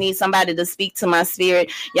I just need somebody to speak to my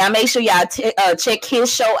spirit. Y'all make sure y'all check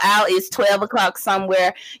his show out. It's 12 o'clock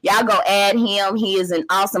somewhere. Y'all go add him. He is an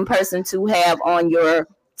awesome person to have on your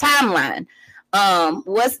timeline.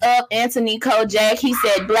 What's up, Anthony Kojak? He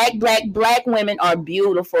said black women are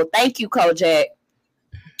beautiful. Thank you, Kojak.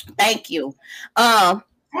 Thank you. Oh,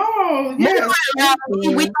 yes. We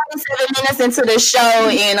 37 minutes into the show,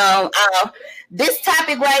 and this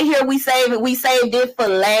topic right here, we saved it for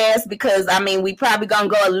last because I mean we probably gonna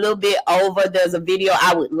go a little bit over. There's a video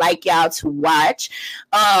I would like y'all to watch.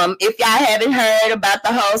 If y'all haven't heard about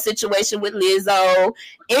the whole situation with Lizzo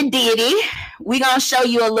and Diddy, we gonna show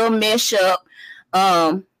you a little mesh up.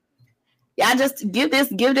 Y'all just give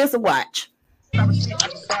this a watch.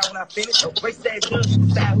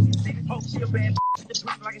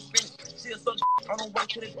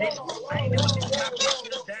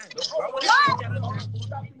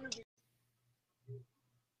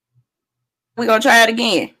 We're gonna try it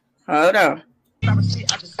again. Hold on.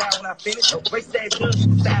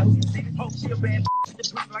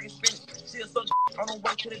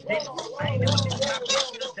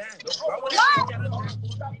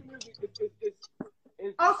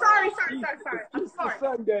 Oh, sorry. I'm sorry.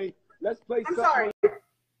 Sunday. Let's play. I'm sorry.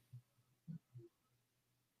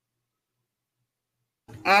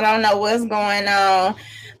 I don't know what's going on.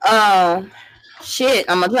 Shit,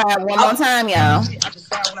 I'm gonna try it one more time, y'all.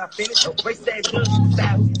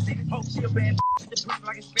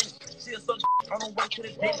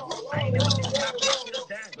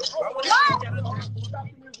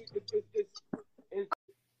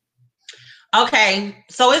 Okay,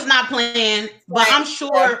 so it's not playing, but I'm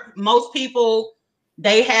sure most people,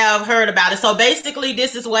 they have heard about it. So basically,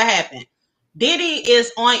 this is what happened. Diddy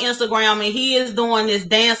is on Instagram and he is doing this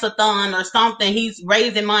dance-a-thon or something. He's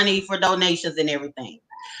raising money for donations and everything.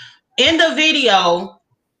 In the video,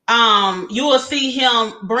 you will see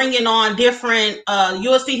him bringing on different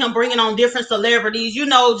celebrities, you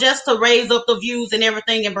know, just to raise up the views and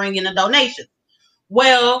everything and bring in the donations.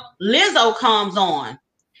 Well, Lizzo comes on.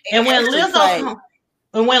 And when Lizzo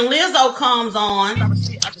comes on,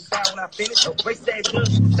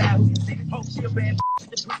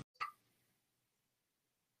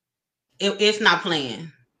 it's not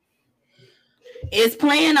playing. It's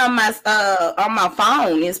playing on my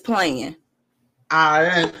phone. It's playing. It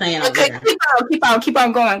ain't playing over there. Keep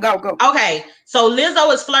on going. Go. Okay, so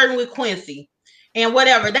Lizzo is flirting with Quincy and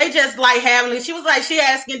whatever. They just like having it. She was like, she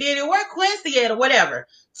asking Diddy, where Quincy at or whatever.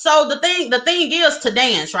 So the thing is to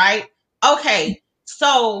dance, right? Okay,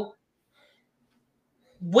 so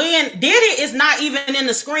when Diddy is not even in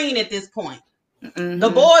the screen at this point, the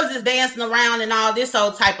boys is dancing around and all this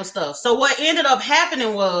old type of stuff. So what ended up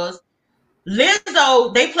happening was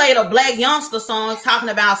Lizzo, they played a Black Youngster song talking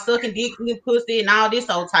about sucking dick and pussy and all this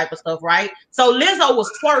old type of stuff, right? So Lizzo was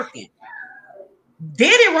twerking.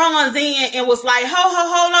 Diddy runs in and was like,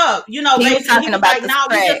 hold up. You know, basically he was like, no,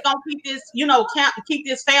 we just gonna keep this, you know, keep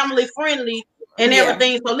this family friendly and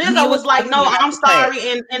everything. So Lizzo was like, no, I'm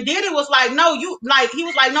sorry. And Diddy was like, no, you like, he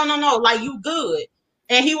was like, no, like you good.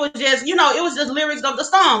 And he was just, you know, it was just lyrics of the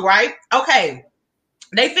song, right? Okay.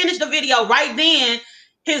 They finished the video right then.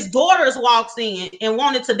 His daughters walks in and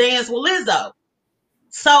wanted to dance with Lizzo.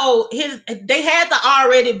 So they had to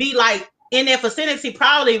already be like in their vicinity,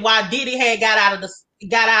 probably while Diddy had got out of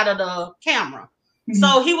the camera. Mm-hmm.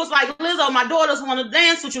 So he was like, Lizzo, my daughters want to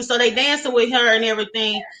dance with you. So they dancing with her and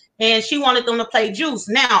everything. And she wanted them to play Juice.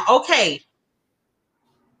 Now, okay.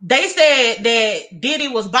 They said that Diddy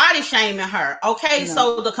was body shaming her. Okay. No.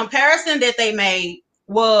 So the comparison that they made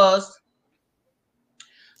was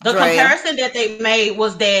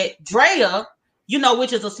that Drea, you know,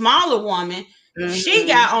 which is a smaller woman, mm-hmm. she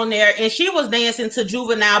got on there and she was dancing to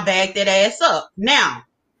Juvenile Back That Ass Up. Now,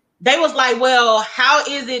 they was like, well, how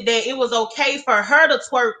is it that it was okay for her to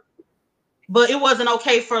twerk, but it wasn't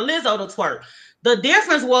okay for Lizzo to twerk? The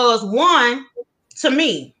difference was, one, to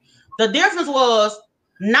me, the difference was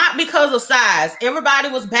not because of size. Everybody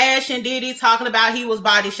was bashing Diddy, talking about he was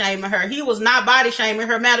body shaming her. He was not body shaming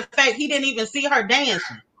her. Matter of fact, he didn't even see her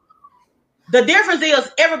dancing. The difference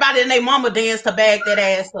is everybody and their mama danced to Back That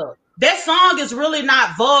Ass Up. That song is really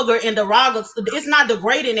not vulgar and derogatory. It's not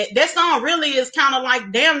degrading it. That song really is kind of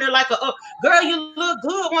like damn near like a girl, you look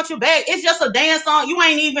good, want you back. It's just a dance song. You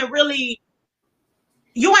ain't even really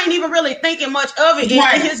thinking much of it.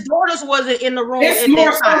 Right. And his daughters wasn't in the room at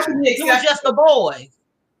that time. It was just the boys.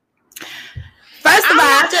 First of all,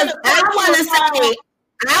 I want to say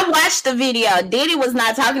I watched the video. Diddy was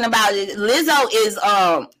not talking about it. Lizzo is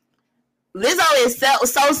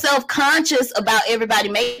so self-conscious about everybody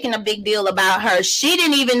making a big deal about her. She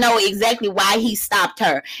didn't even know exactly why he stopped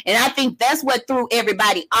her. And I think that's what threw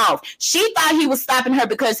everybody off. She thought he was stopping her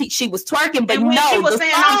because she was twerking, but no. She was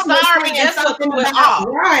saying, I'm sorry, that's what threw it off.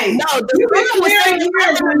 Right. No, the song was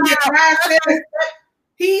saying,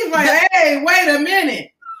 he's like, hey, wait a minute.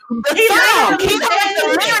 He put the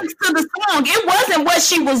lyrics to the song. It wasn't what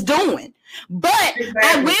she was doing. But exactly.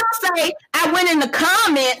 I will say, I went in the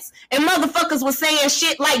comments and motherfuckers was saying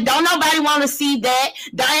shit like, don't nobody want to see that.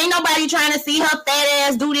 There ain't nobody trying to see her fat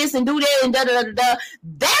ass do this and do that and da da da da.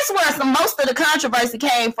 That's where most of the controversy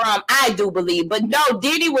came from, I do believe. But no,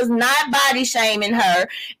 Diddy was not body shaming her.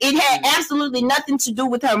 It had absolutely nothing to do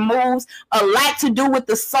with her moves, a lot to do with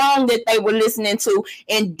the song that they were listening to.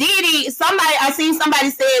 And I seen somebody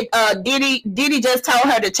said Diddy just told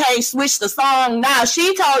her to switch the song. Now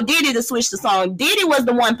she told Diddy to switch the song. Diddy was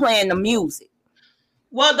the one playing the music.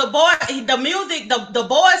 Well, the boys,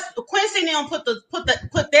 Quincy and them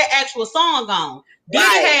put their actual song on.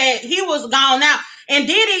 Right. He was gone out, and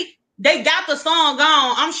Diddy, they got the song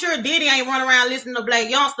on. I'm sure Diddy ain't running around listening to Black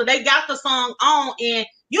Youngster. They got the song on, and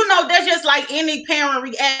you know that's just like any parent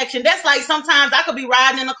reaction. That's like sometimes I could be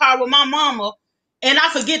riding in the car with my mama, and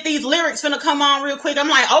I forget these lyrics finna come on real quick. I'm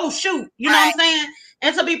like, oh shoot, you know what I'm saying?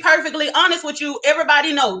 And to be perfectly honest with you,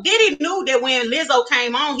 everybody know Diddy knew that when Lizzo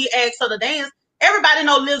came on, he asked her to dance. Everybody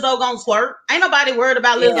know Lizzo gonna twerk. Ain't nobody worried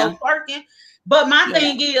about Lizzo twerking. But my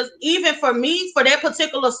thing is, even for me, for that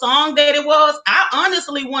particular song that it was, I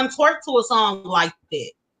honestly wouldn't twerk to a song like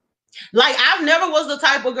that. Like, I've never was the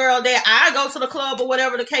type of girl that I go to the club or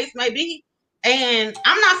whatever the case may be, and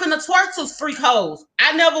I'm not finna twerk to freak hoes.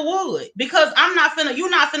 I never would, because you're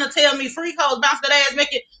not finna tell me freak hoes, bounce that ass,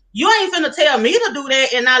 make it. You ain't finna tell me to do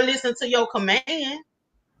that and not listen to your command.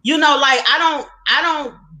 You know, like I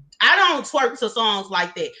don't twerk to songs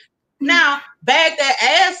like that. Now, Back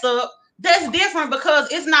That Ass Up, that's different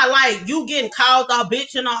because it's not like you getting called a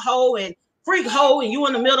bitch and a hoe and freak hoe and you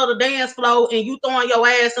in the middle of the dance floor and you throwing your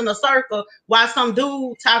ass in a circle while some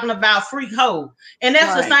dude talking about freak hoe. And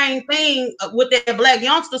that's the same thing with that Black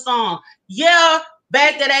Youngster song. Yeah,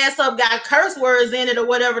 Back That Ass Up got curse words in it or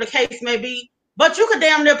whatever the case may be. But you could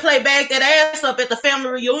damn near play Back That Ass Up at the family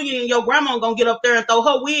reunion and your grandma gonna get up there and throw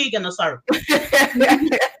her wig in a circle.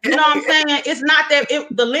 You know what I'm saying? It's not that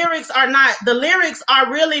the lyrics are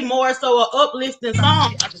really more so an uplifting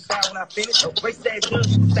song.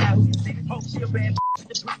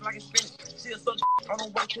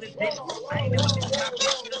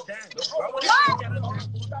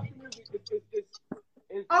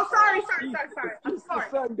 Oh, sorry. I'm It's sorry.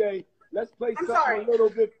 Sunday. Let's play something a little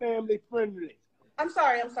bit family friendly. I'm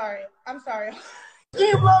sorry.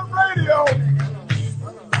 Team Love Radio.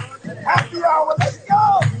 Happy hour. Let's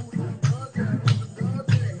go.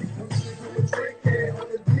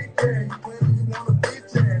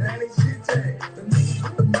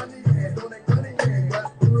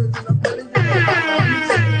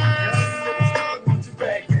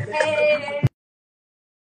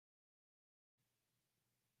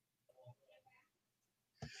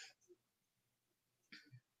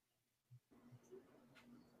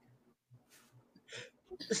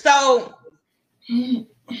 So,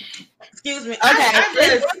 excuse me. Okay,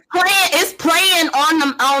 it's playing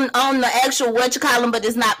on the actual but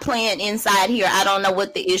it's not playing inside here. I don't know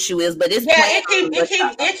what the issue is, but it's playing.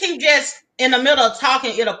 It keep just in the middle of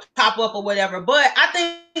talking, it'll pop up or whatever. But I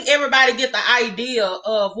think everybody get the idea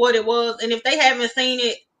of what it was, and if they haven't seen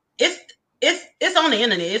it, it's on the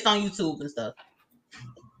internet, it's on YouTube and stuff.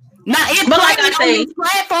 Now it's like I say, on this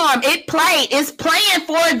platform. It's playing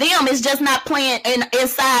for them. It's just not playing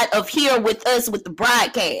inside of here with us with the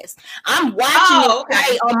broadcast. I'm watching it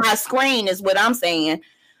play on my screen. Is what I'm saying.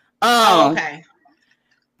 Okay.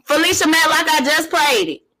 Felicia Matlock, I just played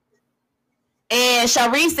it, and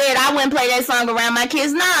Sharice said I wouldn't play that song around my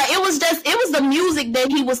kids. Nah, it was the music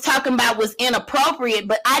that he was talking about was inappropriate.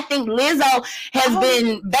 But I think Lizzo has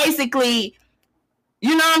been basically.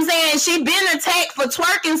 You know what I'm saying? She been attacked for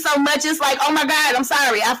twerking so much. It's like, oh my God, I'm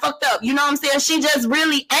sorry, I fucked up. You know what I'm saying? She just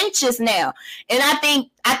really anxious now. And I think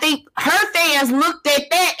her fans looked at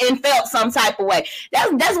that and felt some type of way.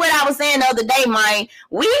 That's what I was saying the other day, man.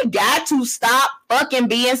 We got to stop fucking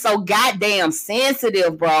being so goddamn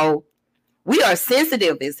sensitive, bro. We are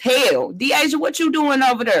sensitive as hell. Dasia, what you doing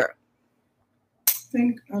over there?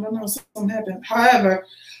 I don't know, something happened. However,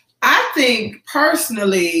 I think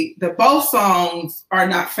personally that both songs are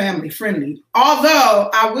not family friendly.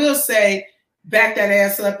 Although I will say Back That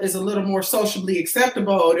Ass Up is a little more socially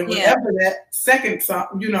acceptable than whatever that second song,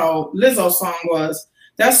 Lizzo song was.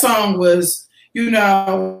 That song was,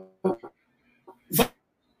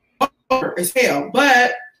 as hell.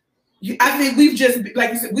 But I think we've just,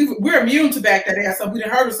 like you said, we're immune to Back That Ass Up. We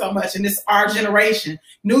didn't heard it so much, and it's our generation,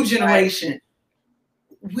 new generation.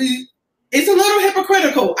 Right. It's a little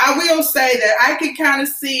hypocritical. I will say that I can kind of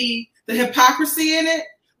see the hypocrisy in it.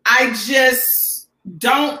 I just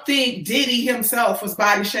don't think Diddy himself was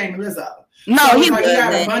body shaming Lizzo. No, so he like, wasn't.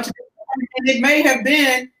 got a bunch of, and it may have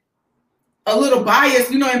been a little bias,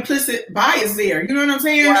 implicit bias there. You know what I'm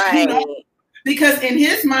saying? Right. Because in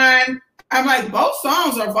his mind, I'm like, both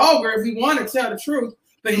songs are vulgar if we want to tell the truth.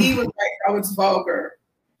 But he was like, oh, it's vulgar.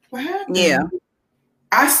 What happened? Yeah.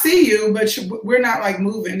 I see you, but we're not like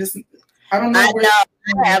moving. I don't know.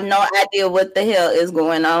 I have no idea what the hell is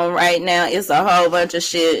going on right now. It's a whole bunch of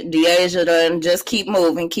shit. Dasia done just keep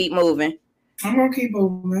moving. I'm gonna keep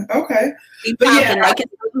moving. Okay. Keep talking. Yeah, they can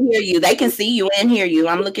hear you. They can see you and hear you.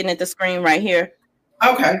 I'm looking at the screen right here.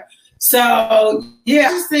 Okay. So yeah,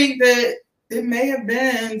 I just think that it may have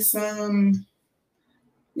been some.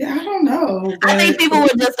 Yeah, I don't know. I think people were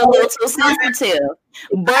just a little too sensitive.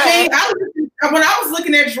 But when I was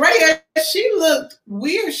looking at Drea, she looked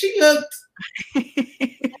weird. She looked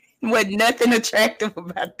with nothing attractive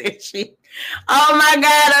about this shit. Oh my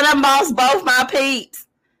God, I done lost both my peeps.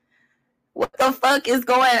 What the fuck is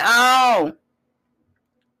going on?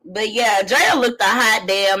 But yeah, Drea looked a hot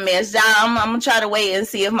damn mess. Y'all, I'm gonna try to wait and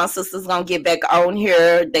see if my sister's gonna get back on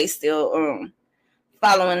here. They still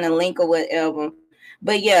following the link or whatever.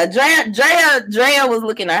 But yeah, Drea was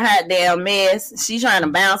looking a hot damn mess. She trying to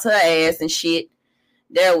bounce her ass and shit.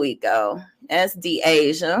 There we go. That's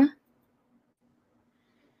Dasia.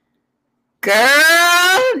 Girl,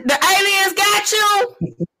 the aliens got you.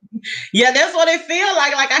 Yeah, that's what it feel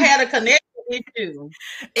like. Like I had a connection with you.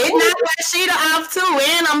 It knocked RaShida off too,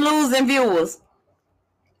 and I'm losing viewers.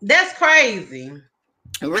 That's crazy.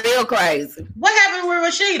 Real crazy. What happened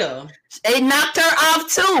with RaShida? It knocked her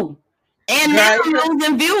off too. And now I'm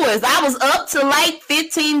losing viewers. I was up to like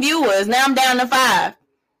 15 viewers. Now I'm down to 5.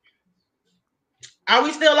 Are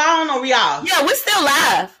we still on or we off? Yeah, we're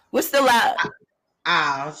still live.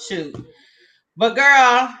 Oh, shoot. But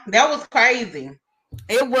girl, that was crazy.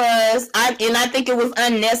 It was. I think it was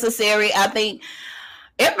unnecessary. I think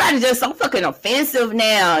everybody's just so fucking offensive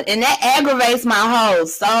now. And that aggravates my whole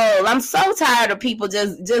soul. I'm so tired of people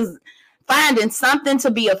just finding something to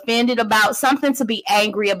be offended about, something to be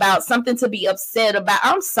angry about, something to be upset about.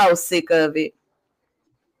 I'm so sick of it.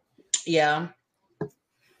 Yeah.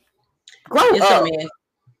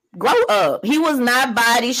 Grow up. He was not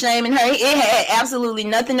body shaming her. It had absolutely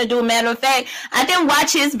nothing to do. Matter of fact, I didn't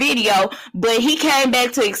watch his video, but he came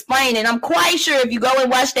back to explain it. I'm quite sure if you go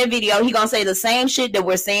and watch that video, he gonna say the same shit that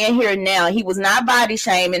we're saying here now. He was not body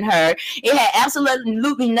shaming her. It had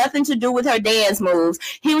absolutely nothing to do with her dance moves.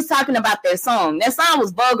 He was talking about that song. That song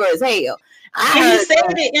was vulgar as hell. And he said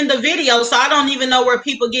it in the video, so I don't even know where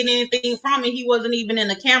people get anything from, and he wasn't even in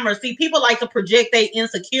the camera. See, people like to project their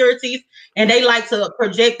insecurities, and they like to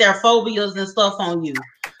project their phobias and stuff on you.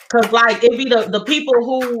 Because, like, it be the people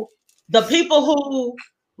who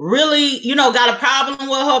really, got a problem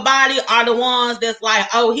with her body are the ones that's like,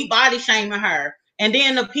 oh, he body shaming her. And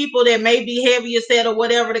then the people that may be heavier set or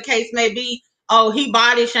whatever the case may be, oh, he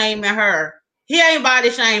body shaming her. He ain't body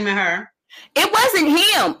shaming her. It wasn't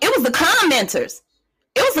him. It was the commenters.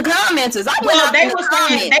 They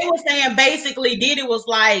were saying basically Diddy was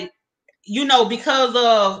like, you know, because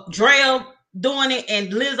of Dre doing it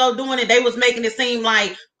and Lizzo doing it, they was making it seem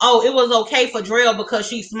like, oh, it was okay for Dre because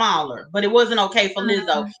she's smaller, but it wasn't okay for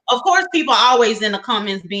Lizzo. Of course, people are always in the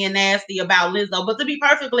comments being nasty about Lizzo, but to be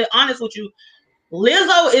perfectly honest with you,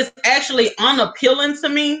 Lizzo is actually unappealing to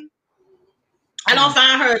me. I don't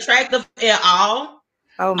find her attractive at all.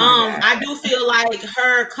 Oh my God. I do feel like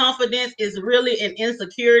her confidence is really an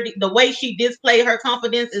insecurity. The way she displays her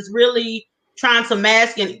confidence is really trying to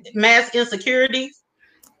mask insecurities.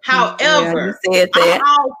 However, I'm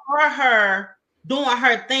all for her doing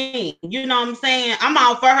her thing. You know what I'm saying? I'm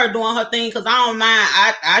all for her doing her thing because I don't mind.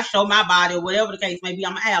 I show my body or whatever the case may be.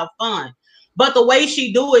 I'm gonna have fun. But the way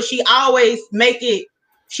she do it, she always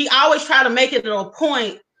try to make it to a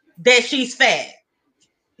point that she's fat.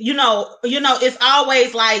 You know, it's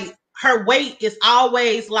always like her weight is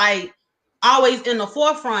always in the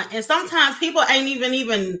forefront. And sometimes people ain't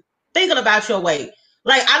even thinking about your weight.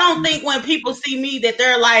 Like, I don't think when people see me that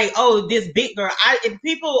they're like, oh, this big girl. I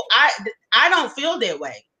don't feel that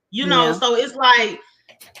way. You know, so it's like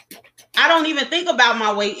I don't even think about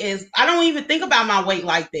my weight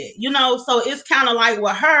like that. You know, so it's kind of like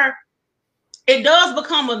with her. It does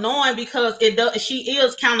become annoying because she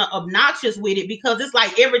is kind of obnoxious with it because it's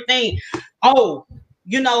like everything. Oh,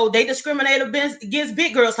 you know, they discriminate against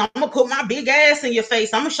big girls. So I'm gonna put my big ass in your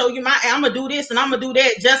face. I'm gonna show you I'm gonna do this and I'm gonna do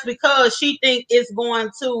that just because she think it's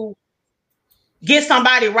going to get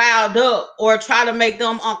somebody riled up or try to make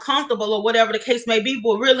them uncomfortable or whatever the case may be.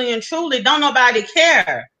 But really and truly, don't nobody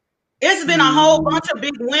care. It's been a whole bunch of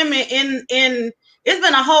big women it's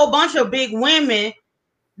been a whole bunch of big women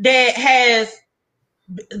that has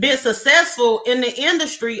been successful in the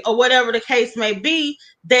industry or whatever the case may be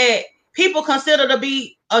that people consider to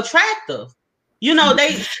be attractive. You know,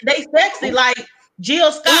 they sexy like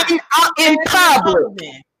Jill Scott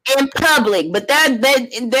in public, but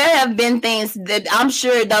there have been things that I'm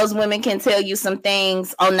sure those women can tell you some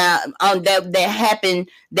things on that happened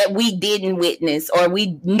that we didn't witness or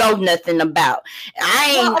we know nothing about.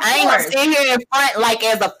 I ain't gonna sit here in front like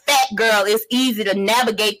as a fat girl. It's easy to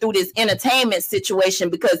navigate through this entertainment situation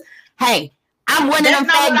because hey, I'm one of them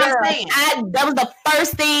fat girls. That was the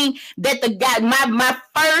first thing that the guy, my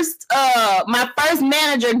first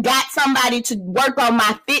manager got somebody to work on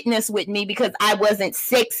my fitness with me because I wasn't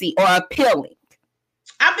sexy or appealing.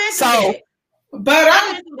 I've been through that. But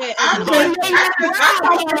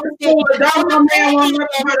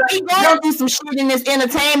we going through some shit in this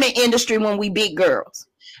entertainment industry when we big girls.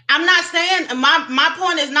 I'm not saying my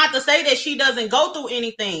point is not to say that she doesn't go through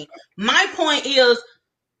anything. My point is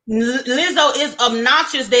Lizzo is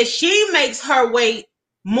obnoxious that she makes her weight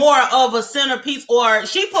more of a centerpiece or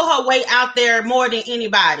she put her weight out there more than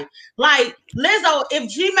anybody. Like Lizzo,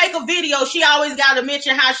 if she make a video, she always got to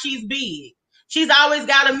mention how she's big. She's always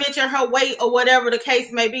got to mention her weight or whatever the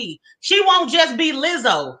case may be. She won't just be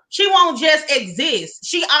Lizzo. She won't just exist.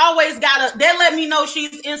 She always got to, that let me know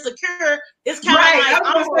she's insecure. It's kind of like,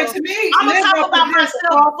 I'm going to talk about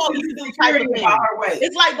myself before you do type of thing.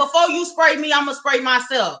 It's like, before you spray me, I'm going to spray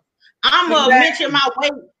myself. I'm going to mention my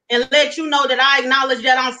weight and let you know that I acknowledge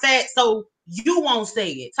that I'm fat so you won't say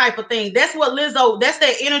it type of thing. That's what Lizzo, that's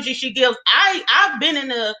that energy she gives. I've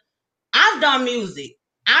done music.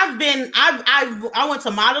 I went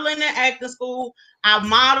to modeling and acting school. I've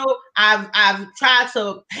modeled. I've tried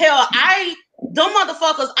to them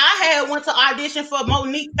motherfuckers I went to audition for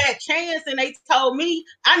Monique Fat Chance and they told me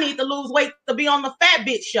I need to lose weight to be on the Fat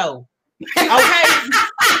Bitch show. Okay.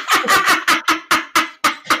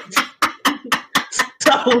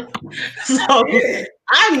 so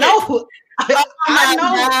I know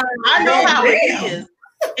how it is.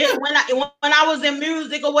 When I was in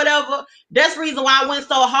music or whatever, that's the reason why I went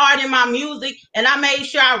so hard in my music, and I made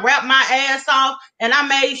sure I rapped my ass off, and I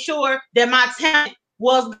made sure that my talent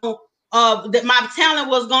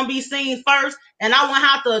was gonna be seen first, and I wouldn't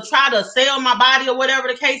have to try to sell my body or whatever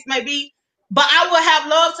the case may be. But I would have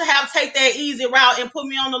loved to take that easy route and put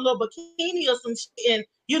me on a little bikini or some shit and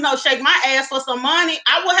shake my ass for some money.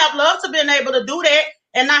 I would have loved to been able to do that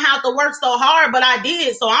and not have to work so hard, but I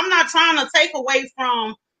did. So I'm not trying to take away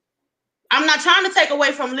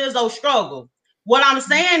from Lizzo's struggle. What I'm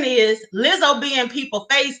saying is Lizzo being people's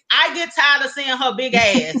face, I get tired of seeing her big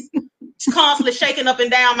ass constantly shaking up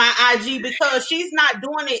and down my IG because she's not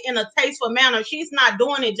doing it in a tasteful manner. She's not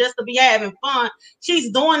doing it just to be having fun.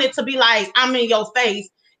 She's doing it to be like, I'm in your face.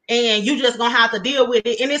 and you just gonna have to deal with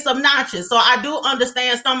it, and it's obnoxious. So I do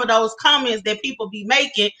understand some of those comments that people be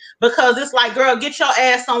making, because it's like, girl, get your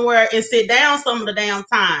ass somewhere and sit down some of the damn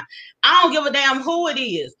time. I don't give a damn who it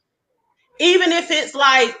is. Even if it's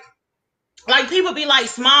like people be like,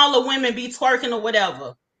 smaller women be twerking or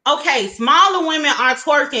whatever. Okay, smaller women are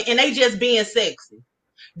twerking and they just being sexy.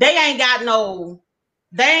 They ain't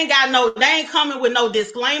coming with no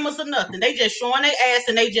disclaimers or nothing. They just showing their ass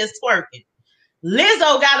and they just twerking.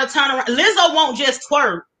 Lizzo gotta turn around. Lizzo won't just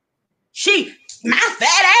twerk. She, my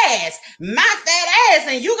fat ass,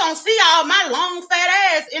 and you gonna see all my long fat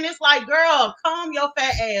ass. And it's like, girl, calm your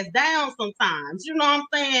fat ass down sometimes. You know what I'm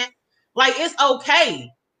saying? Like, it's okay.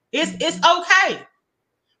 It's okay.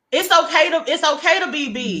 It's okay to be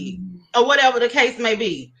big or whatever the case may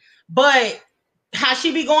be. But how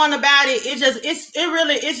she be going about it,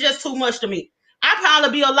 it's just too much to me. I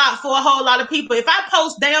probably be a lot for a whole lot of people. If I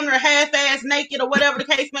post damn near half-ass naked or whatever the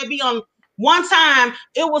case may be on one time,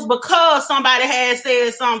 it was because somebody had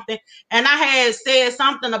said something, and I had said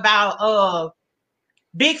something about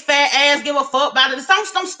big fat ass, give a fuck about it.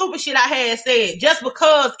 Some stupid shit I had said just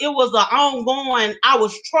because it was an ongoing. I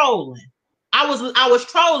was trolling. I was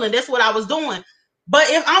trolling. That's what I was doing. But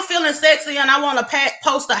if I'm feeling sexy and I want to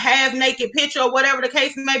post a half naked picture or whatever the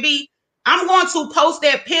case may be, I'm going to post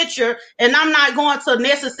that picture, and I'm not going to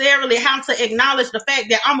necessarily have to acknowledge the fact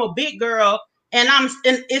that I'm a big girl and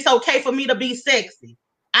it's okay for me to be sexy.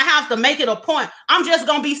 I have to make it a point. I'm just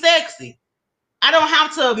gonna be sexy. I don't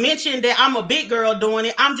have to mention that I'm a big girl doing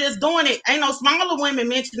it. I'm just doing it. Ain't no smaller women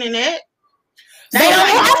mentioning that. They don't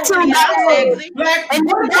have to. And that's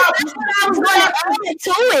what I was going to add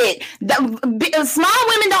to it. Small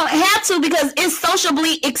women don't have to, because it's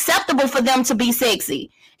socially acceptable for them to be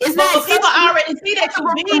sexy. It's not people already see that you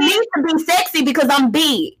big. For me to be sexy because I'm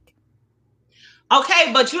big.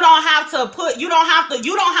 Okay, but you don't have to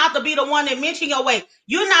be the one that mention your weight.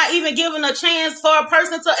 You're not even giving a chance for a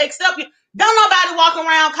person to accept you. Don't nobody walk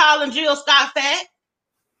around calling Jill Scott fat.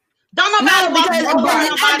 Don't nobody walk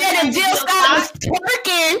around if Jill Scott was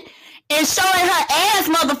twerking and showing her ass,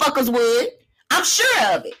 motherfuckers would. I'm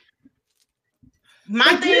sure of it.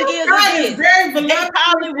 My thing is they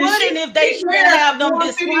probably wouldn't if they didn't have them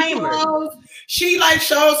disclaimers. She like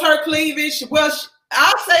shows her cleavage. Well,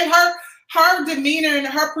 I'll say her demeanor and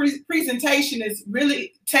her presentation is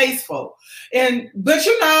really tasteful. But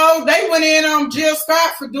you know, they went in on Jill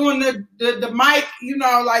Scott for doing the mic, you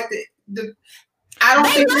know, like the I don't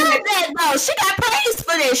think that though. She got praised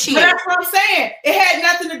for that shit. But that's what I'm saying. It had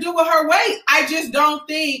nothing to do with her weight. I just don't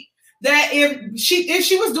think that if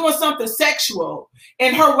she was doing something sexual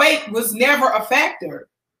and her weight was never a factor.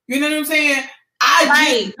 You know what I'm saying?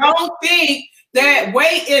 I just don't think that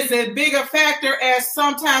weight is a bigger factor as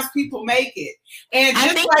sometimes people make it. And just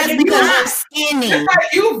I think like that's because you're skinny. Just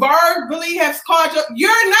like you verbally have called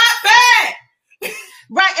you're not fat.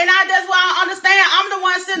 Right, and that's why I understand. I'm the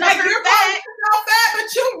one sitting up here fat. Fat,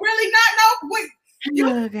 but you really not know.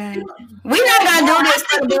 We're not gonna do this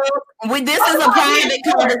today. This is a private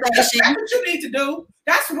conversation. That's what you need to do.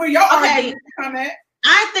 That's where your argument come at.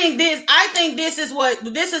 I think this is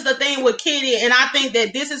the thing with Kitty, and I think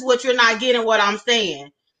that this is what you're not getting. What I'm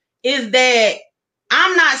saying is that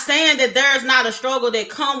I'm not saying that there's not a struggle that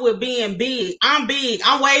come with being big. I'm big.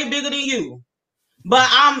 I'm way bigger than you. But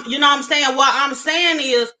you know what I'm saying? What I'm saying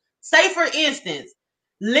is, say for instance,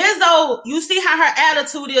 Lizzo, you see how her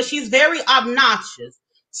attitude is. She's very obnoxious.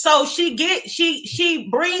 So she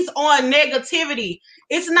brings on negativity.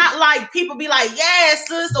 It's not like people be like, yeah,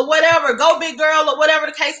 sis, or whatever, go big girl, or whatever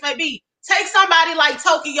the case may be. Take somebody like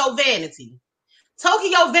Tokyo Vanity.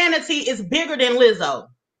 Tokyo Vanity is bigger than Lizzo.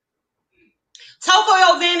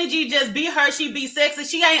 Tokyo Vanity just be her. She be sexy.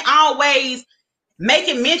 She ain't always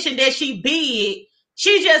making mention that she big.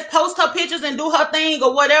 She just posts her pictures and do her thing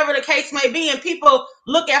or whatever the case may be. And people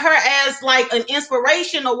look at her as like an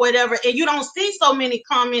inspiration or whatever. And you don't see so many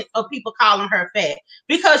comments of people calling her fat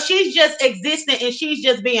because she's just existing and she's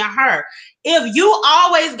just being her. If you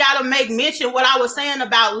always got to make mention what I was saying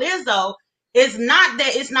about Lizzo, it's not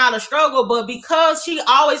that it's not a struggle, but because she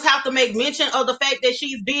always have to make mention of the fact that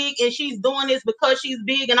she's big and she's doing this because she's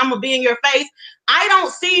big and I'm going to be in your face. I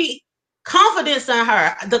don't see confidence in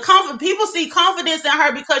her. People see confidence in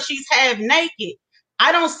her because she's half naked.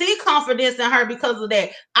 I don't see confidence in her because of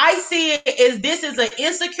that. I see it as this is an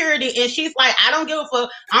insecurity, and she's like, I don't give a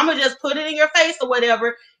fuck. I'm gonna just put it in your face or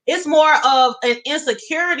whatever. It's more of an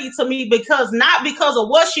insecurity to me because not because of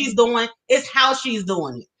what she's doing, it's how she's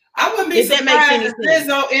doing it. I wouldn't wouldn't be If that makes surprised any if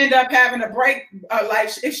Lizzo end up having a break, like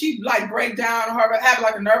if she like break down or have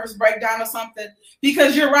like a nervous breakdown or something.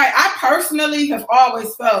 Because you're right. I personally have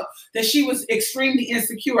always felt that she was extremely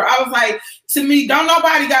insecure. I was like, to me,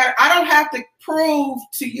 I don't have to prove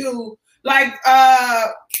to you, like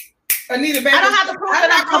Anita Baker, I don't have to prove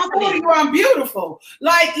that I'm confident. I'm beautiful.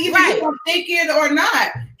 Like either you're gonna think it or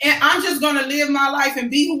not. And I'm just gonna live my life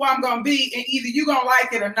and be who I'm gonna be, and either you're gonna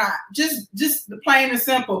like it or not. Just the plain and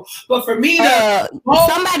simple. But for me to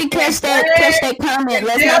somebody catch that comment.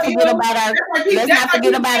 Let's not forget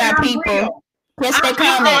about our people. Catch that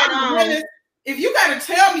comment. If you gotta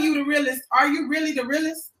tell me you the realest, are you really the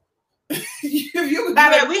realest? We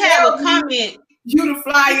have a comment. You the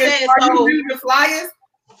flyest, are you really the flyest?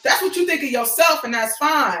 That's what you think of yourself, and that's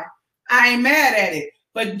fine. I ain't mad at it.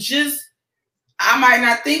 But just, I might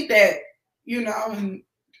not think that, you know. And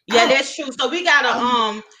that's true. So we got a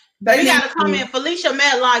comment. Felicia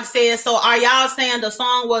Matlock says, so are y'all saying the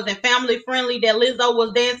song wasn't family friendly that Lizzo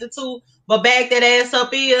was dancing to, but back that ass up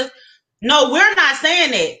is? No, we're not saying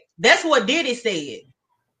that. That's what Diddy said.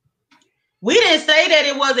 We didn't say that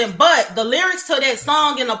it wasn't, but the lyrics to that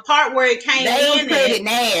song in the part where it came in, pretty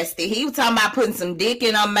nasty. He was talking about putting some dick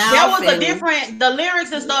in her mouth. That was the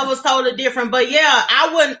lyrics and stuff was totally different. But yeah,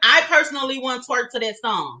 I personally wouldn't twerk to that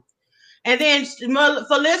song. And then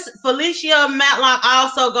Felicia Matlock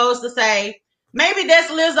also goes to say, maybe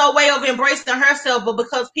that's Lizzo's way of embracing herself, but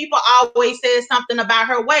because people always say something about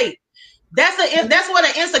her weight. That's what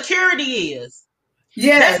an insecurity is.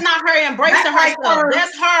 Yeah, that's not her embracing herself.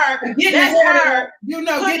 That's her putting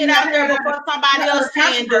it out there before somebody else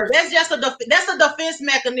can do. That's just that's a defense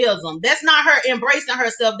mechanism. That's not her embracing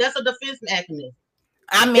herself. That's a defense mechanism.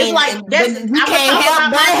 I mean, it's like you can't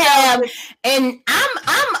help but have. And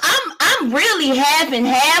I'm really half and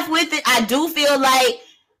half with it. I do feel like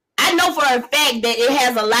I know for a fact that it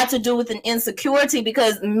has a lot to do with an insecurity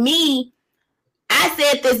because I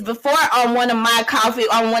said this before on one of my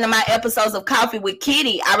episodes of Coffee with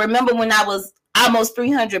Kitty. I remember when I was almost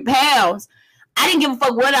 300 pounds, I didn't give a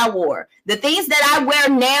fuck what I wore. The things that I wear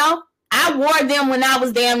now, I wore them when I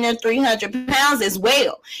was damn near 300 pounds as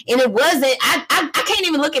well. And it wasn't, I can't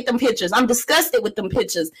even look at them pictures. I'm disgusted with them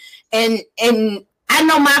pictures. And I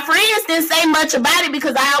know my friends didn't say much about it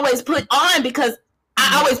because I always put on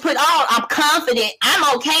I'm confident.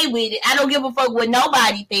 I'm okay with it. I don't give a fuck what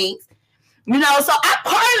nobody thinks. You know, so I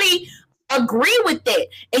partly agree with that.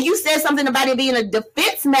 And you said something about it being a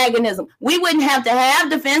defense mechanism. We wouldn't have to have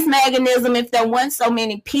defense mechanism if there weren't so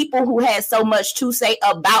many people who had so much to say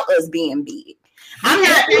about us being big. I'm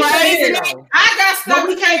not crazy. I got stuff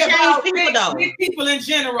we can't change people though. Big people in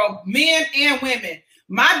general, men and women.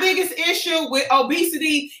 My biggest issue with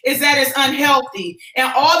obesity is that it's unhealthy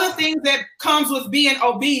and all the things that comes with being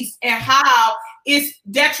obese and how it's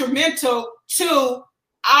detrimental to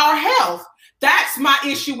our health. That's my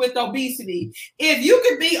issue with obesity. If you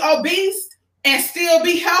could be obese and still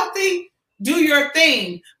be healthy, do your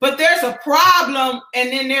thing. But there's a problem,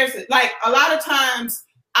 and then there's like a lot of times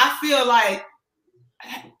I feel like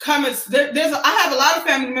I have a lot of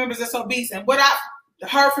family members that's obese, and what I've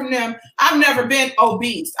heard from them, I've never been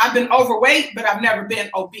obese. I've been overweight, but I've never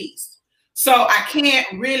been obese. So I can't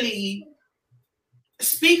really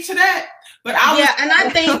speak to that. But I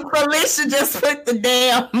think Felicia just put the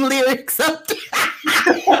damn lyrics up there.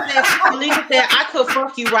 Felicia said, I could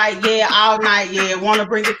fuck you right, all night, want to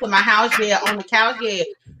bring it to my house, on the couch,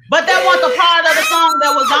 But that wasn't the part of the song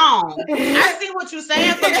that was on. I see what you're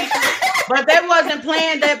saying, Felicia, but that wasn't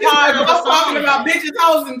playing that part of the song. I'm talking about bitches,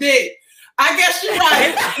 hoes, and dick. I guess you're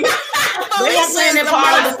right. They weren't playing that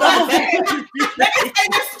part of the song. Let me say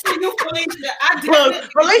this to you, Felicia.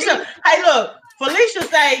 Felicia, hey, look, Felicia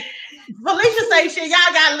say shit,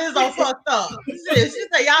 y'all got Lizzo fucked up. She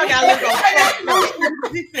say y'all got Lizzo fucked up.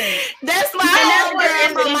 That's my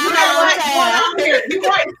You're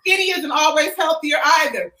right, skinny isn't always healthier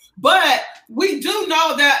either. But we do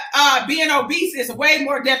know that being obese is way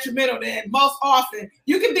more detrimental than most often.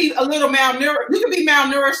 You can be a little malnourished, you can be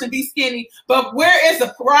malnourished and be skinny, but where is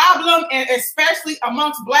the problem, and especially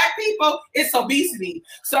amongst Black people, it's obesity.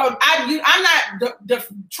 So I'm not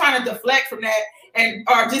trying to deflect from that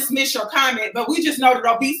or dismiss your comment, but we just know that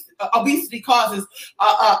obesity causes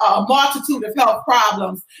a multitude of health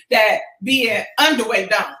problems that being underweight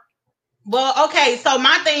don't. Well, okay, so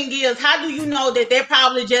my thing is, how do you know that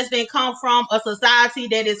probably just didn't come from a society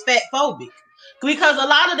that is fat phobic? Because a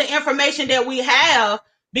lot of the information that we have,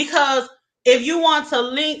 because if you want to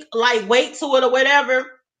link like weight to it or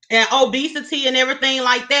whatever, and obesity and everything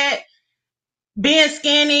like that, being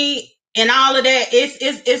skinny and all of that,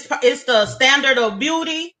 it's the standard of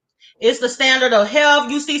beauty. It's the standard of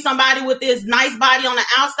health. You see somebody with this nice body on the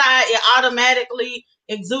outside, it automatically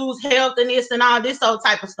exudes healthiness and all this old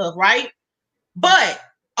type of stuff, right? But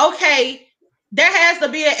okay, there has to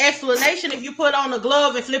be an explanation. If you put on a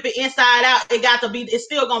glove and flip it inside out, it's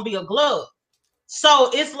still gonna be a glove. So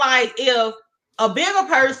it's like if a bigger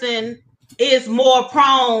person is more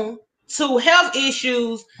prone to health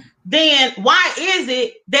issues, then why is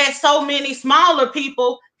it that so many smaller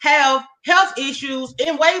people have health issues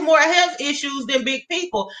and way more health issues than big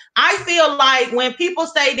people? I feel like when people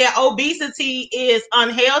say that obesity is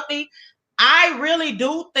unhealthy, I really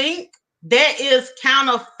do think that is kind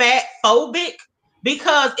of fat phobic,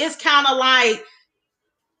 because it's kind of like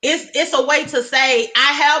it's a way to say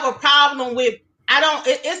I have a problem with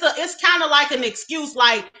it's kind of like an excuse,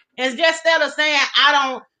 like, and just instead of saying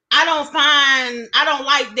I don't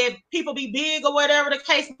like that people be big or whatever the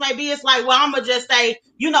case may be, it's like, well, I'm gonna just say,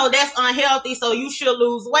 that's unhealthy, so you should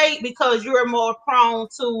lose weight because you're more prone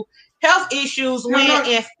to health issues, when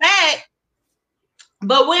in fact,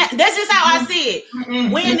 but when this is how I see it.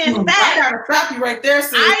 When in fact, I gotta stop you right there.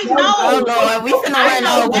 Sis. I know. Oh Lord, we finna run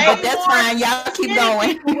over, but that's fine. Y'all keep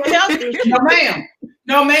going.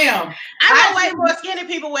 No, ma'am. I know way more skinny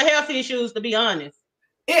people with health issues, to be honest.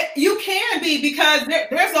 You can be, because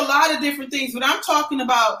there's a lot of different things, but I'm talking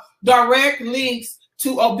about direct links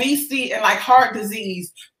to obesity and like heart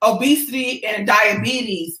disease, obesity and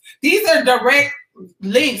diabetes. These are direct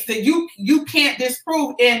links that you can't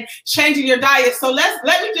disprove in changing your diet. So let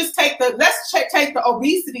me just take the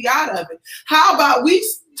obesity out of it. How about we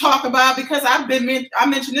talk about, because I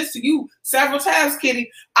mentioned this to you several times,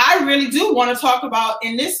 Kitty. I really do want to talk about,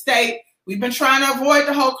 in this state, we've been trying to avoid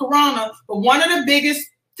the whole corona, but one of the biggest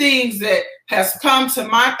things that has come to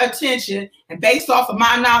my attention and based off of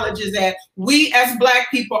my knowledge is that we as Black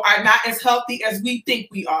people are not as healthy as we think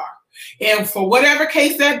we are. And for whatever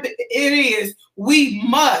case that it is, we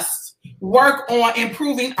must work on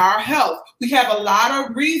improving our health. We have a lot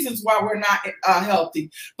of reasons why we're not healthy,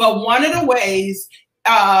 but one of the ways,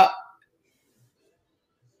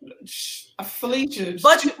 Felicia,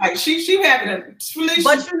 but she having a Felicia.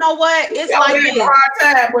 But you know what? It's like this. A hard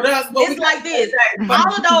time with us. It's like this.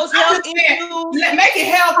 All of those health issues make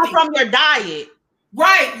it healthy from your diet.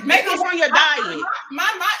 Right. Make it from your diet. My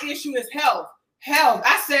issue is health. Health.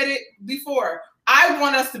 I said it before. I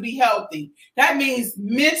want us to be healthy. That means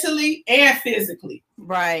mentally and physically.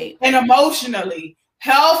 Right. And emotionally.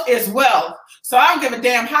 Health is wealth. So I don't give a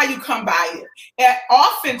damn how you come by it. And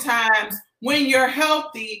oftentimes, when you're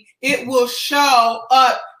healthy, it will show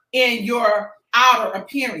up in your outer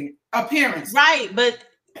appearance. Right, but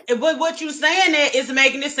what you're saying there is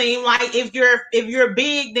making it seem like if you're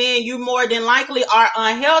big, then you more than likely are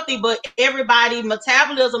unhealthy. But everybody's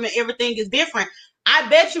metabolism and everything is different. I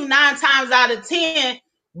bet you 9 times out of 10,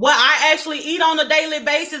 what I actually eat on a daily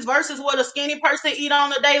basis versus what a skinny person eat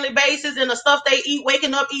on a daily basis, and the stuff they eat,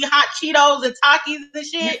 waking up, eat hot Cheetos and Takis and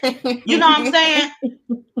shit. You know what I'm saying?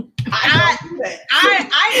 I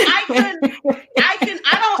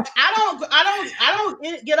don't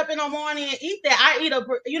get up in the morning and eat that. I eat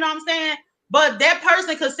you know what I'm saying? But that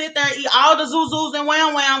person could sit there and eat all the Zuzus and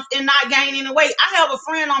Wham Whams and not gain any weight. I have a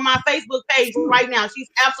friend on my Facebook page right now. She's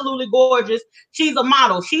absolutely gorgeous. She's a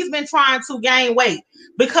model. She's been trying to gain weight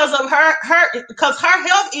because of her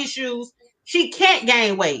health issues. She can't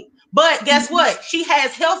gain weight. But guess what? She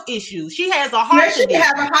has health issues. She has a heart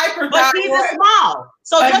condition. But she's small.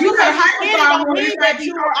 So just because you don't mean that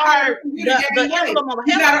you are the emblem of health.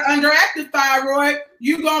 You got an underactive thyroid.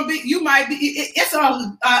 You might be. It's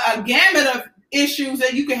a gamut of issues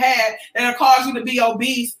that you can have that'll cause you to be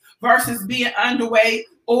obese versus being underweight.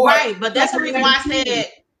 Right, but that's the reason why I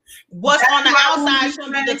said what's on the outside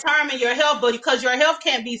shouldn't determine your health, but because your health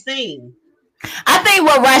can't be seen. I think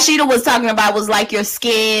what RaShida was talking about was like your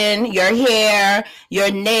skin, your hair,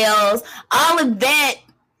 your nails, all of that.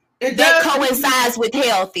 That coincides with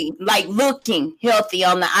healthy, like looking healthy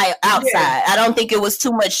on the outside. Yeah. I don't think it was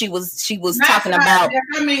too much. She was talking about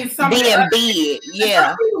being big.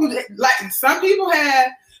 Yeah, some people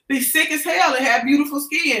be sick as hell and have beautiful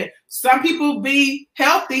skin. Some people be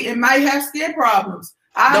healthy and might have skin problems.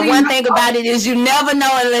 The one thing about it is you never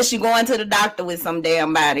know unless you're going to the doctor with some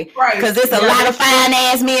damn body. Right. Because there's a lot of fine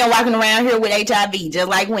ass men walking around here with HIV, just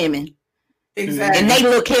like women. Exactly. And they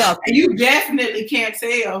look healthy. And you definitely can't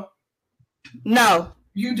tell. No.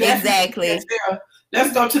 You definitely can't tell.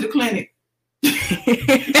 Let's go to the clinic. That's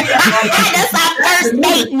our first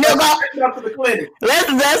date, nigga. Let's go to the clinic.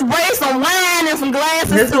 Let's bring some wine and some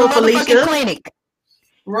glasses to the motherfucking clinic.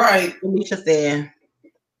 Right. Felicia said.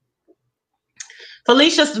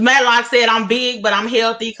 Felicia Matlock said, I'm big, but I'm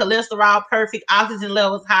healthy, cholesterol perfect, oxygen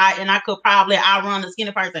levels high, and I could probably outrun a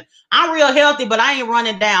skinny person. I'm real healthy, but I ain't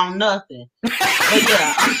running down nothing. But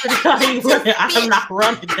yeah, I'm not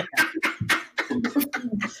running down.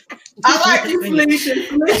 I like you, Felicia.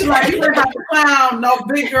 Felicia, like, you ain't about to clown no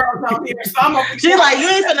big girls out here. So I'm gonna She's like, you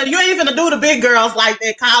ain't finna do the big girls like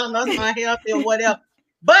that, calling us unhealthy or whatever.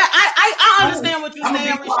 But I understand what you're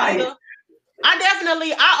saying, RaShida.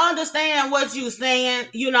 I understand what you're saying,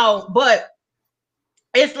 but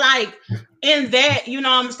it's like in that, you know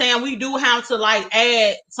what I'm saying, we do have to like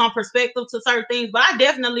add some perspective to certain things, but I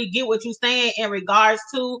definitely get what you're saying in regards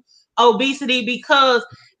to obesity, because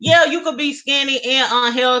yeah, you could be skinny and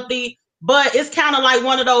unhealthy, but it's kind of like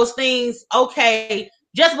one of those things. Okay,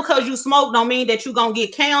 just because you smoke don't mean that you're gonna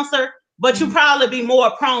get cancer, but you probably be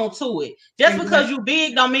more prone to it. Just because you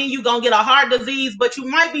big don't mean you're gonna get a heart disease, but you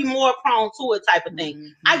might be more prone to it, type of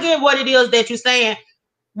thing. I get what it is that you're saying,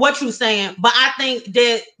 but I think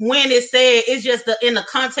that when it's said, it's just in the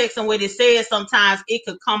context and what it says, sometimes it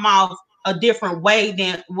could come off a different way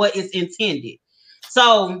than what is intended.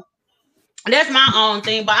 So that's my own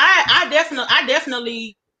thing. But I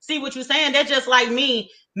definitely see what you're saying. That's just like me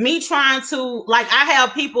trying to, like, I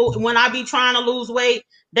have people when I be trying to lose weight,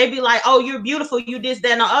 they be like, oh, you're beautiful, you this,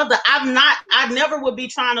 that, and the other. I never would be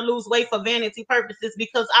trying to lose weight for vanity purposes,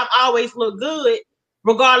 because I've always looked good,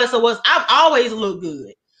 regardless of I've always looked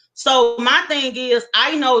good. So my thing is,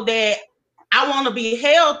 I know that I want to be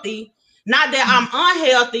healthy, not that I'm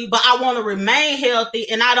unhealthy, but I want to remain healthy,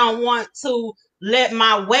 and I don't want to let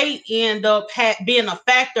my weight end up being a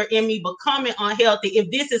factor in me becoming unhealthy. If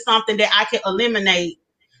this is something that I can eliminate,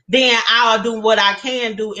 then I'll do what I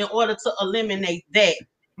can do in order to eliminate that.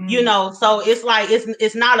 So it's like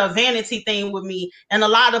it's not a vanity thing with me. And a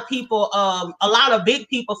lot of people, a lot of big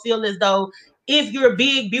people feel as though if you're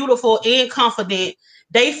big, beautiful, and confident,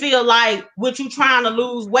 they feel like with you trying to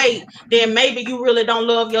lose weight, then maybe you really don't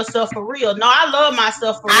love yourself for real. No, I love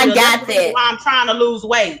myself for real. I got that. Why I'm trying to lose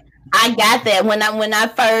weight. I got that. When I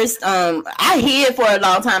first I hid for a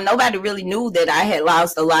long time. Nobody really knew that I had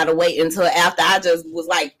lost a lot of weight until after I just was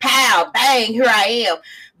like, pow, bang, here I am.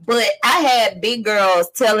 But I had big girls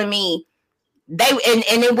telling me and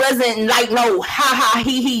it wasn't like no ha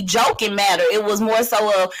he joking matter. It was more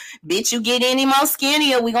so bitch, you get any more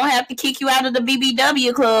skinnier, we're gonna have to kick you out of the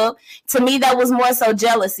BBW club. To me, that was more so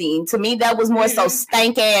jealousy. To me, that was more so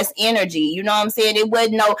stank ass energy. You know what I'm saying? It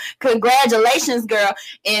wasn't no congratulations, girl.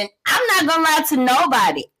 And I'm not gonna lie to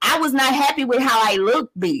nobody, I was not happy with how I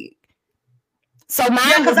looked big. So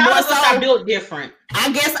mine was more so I built different.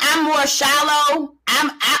 I guess I'm more shallow.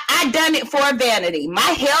 I done it for vanity. My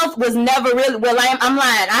health was never really, well, I'm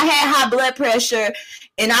lying. I had high blood pressure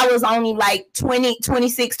and I was only like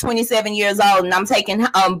 26, 27 years old, and I'm taking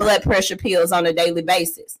blood pressure pills on a daily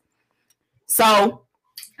basis. So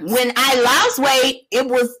when I lost weight, it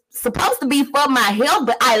was supposed to be for my health,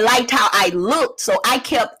 but I liked how I looked, so I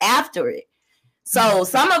kept after it. So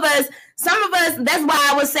some of us, that's why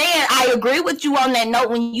I was saying I agree with you on that note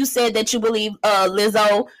when you said that you believe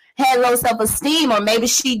Lizzo had low self-esteem, or maybe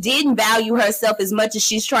she didn't value herself as much as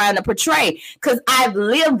she's trying to portray. Because I've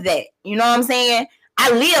lived that. You know what I'm saying?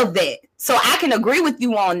 I lived that. So I can agree with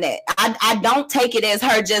you on that. I don't take it as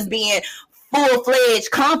her just being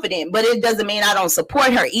full-fledged confident, but it doesn't mean I don't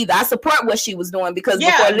support her either. I support what she was doing, because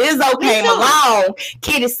before Lizzo came along,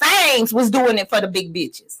 Kitty Sames was doing it for the big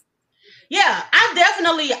bitches. Yeah,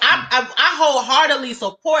 I wholeheartedly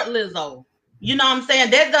support Lizzo. You know what I'm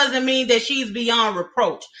saying? That doesn't mean that she's beyond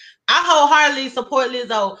reproach. I wholeheartedly support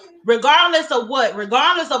Lizzo, regardless of what,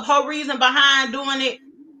 regardless of her reason behind doing it.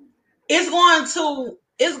 It's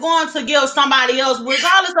going to give somebody else,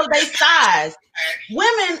 regardless of their size.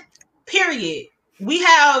 Women, period. We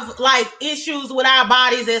have like issues with our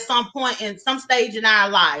bodies at some point in some stage in our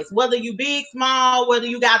lives, whether you big, small, whether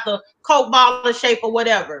you got the Coke bottle shape or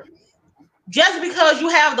whatever. Just because you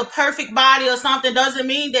have the perfect body or something doesn't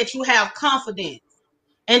mean that you have confidence.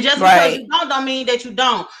 And just because you don't mean that you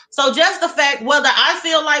don't. So just the fact, whether I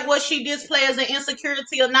feel like what she displays as an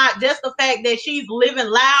insecurity or not, just the fact that she's living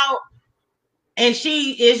loud and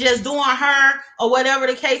she is just doing her, or whatever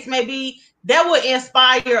the case may be, that would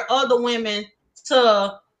inspire other women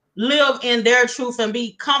to live in their truth and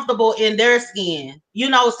be comfortable in their skin. You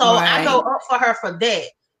know, so I go up for her for that.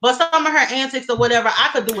 But some of her antics or whatever, I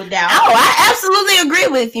could do without. Oh, I absolutely agree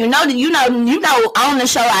with you. You know, on the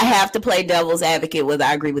show I have to play devil's advocate, whether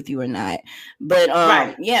I agree with you or not. But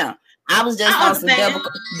yeah, I was just on some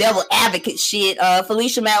devil advocate shit.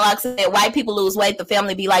 Felicia Matlock said, white people lose weight, the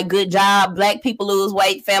family be like, good job. Black people lose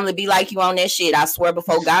weight, family be like you on that shit. I swear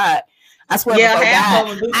before God. I swear before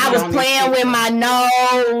God. I was playing with my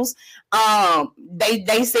nose.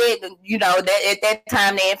 They said, you know, that at that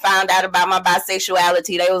time they had found out about my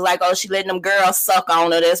bisexuality. They was like, oh, she letting them girls suck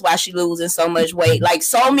on her. That's why she losing so much weight. Like,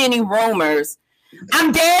 so many rumors.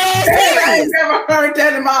 I'm dead serious. I never heard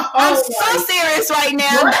that in my whole life. I'm so serious right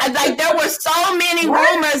now. Like, there were so many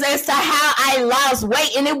rumors as to how I lost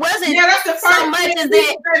weight, and it wasn't that's the first so much as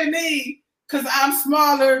that say to me, because I'm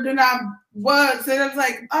smaller than I was. And I was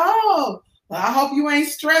like, oh, well, I hope you ain't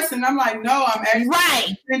stressing. I'm like, no, I'm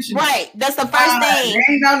actually intentional. Right. That's the first thing.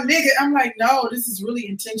 Ain't no nigga. I'm like, no, this is really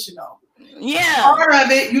intentional. Yeah. Part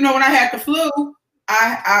of it, you know, when I had the flu,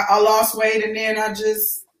 I lost weight, and then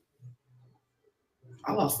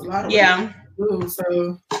I lost a lot of weight. Yeah.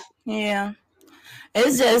 So yeah,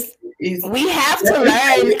 it's just we have to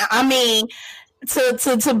learn. I mean,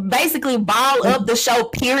 to basically ball up the show.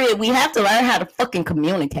 Period. We have to learn how to fucking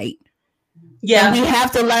communicate. Yeah, and we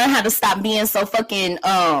have to learn how to stop being so fucking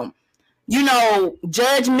you know,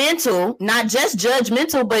 judgmental. Not just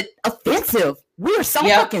judgmental, but offensive. We are so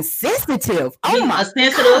fucking sensitive. Oh my,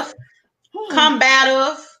 sensitive,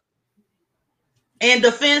 combative. And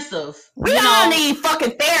defensive. We all need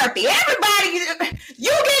fucking therapy. Everybody,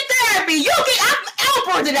 you get therapy. I'm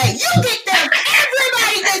Oprah today. You get therapy.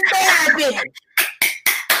 Everybody gets therapy.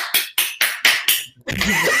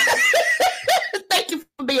 Thank you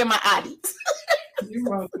for being my audience. You're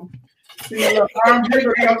welcome. See a little arm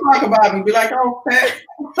jiggle, they'll talk about me. Be like, oh, Pat.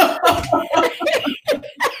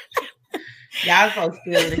 Y'all so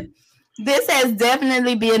silly. This has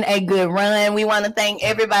definitely been a good run. We want to thank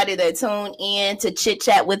everybody that tuned in to chit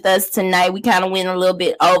chat with us tonight. We kind of went a little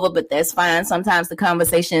bit over, but that's fine. Sometimes the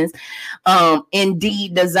conversations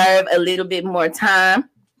indeed deserve a little bit more time.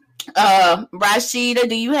 RaShida,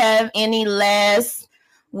 do you have any last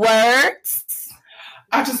words?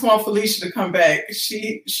 I just want Felicia to come back.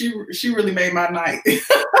 She really made my night.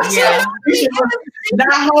 Yeah.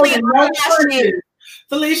 Not holding no punches.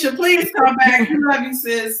 Felicia, please come back. We love you,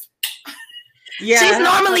 sis. Yeah, she's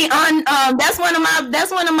normally on. That's one of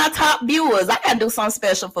my top viewers. I gotta do something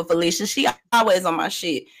special for Felicia. She always on my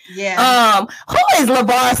shit. Yeah. Who is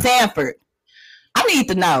LeVar Sanford? I need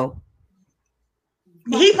to know.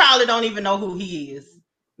 He probably don't even know who he is.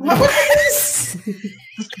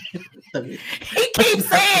 He keeps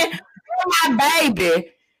saying, "Oh, my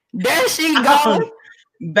baby." There she goes.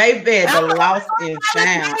 Baby, the lost is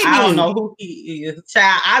found. I don't know who he is.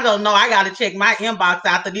 Child, I don't know. I got to check my inbox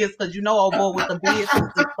after this because you know old boy with the business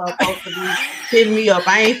is supposed to be hitting me up.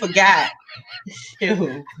 I ain't forgot.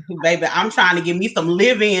 Shoot, baby, I'm trying to get me some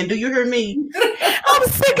live-in. Do you hear me? I'm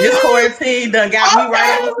sick of this quarantine done got me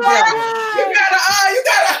right on together. You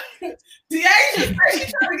gotta. Dasia,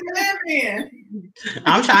 she's trying to get live-in.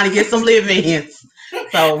 I'm trying to get some live-ins.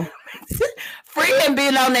 So. Friend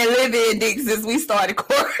been on that live-in dick since we started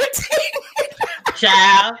quarantine.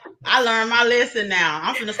 Child, I learned my lesson now.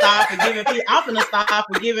 I'm finna start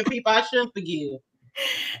forgiving people. I shouldn't forgive.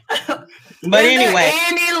 But anyway,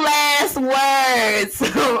 any last words,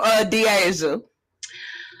 Dasia?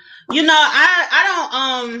 You know, I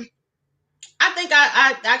don't. I think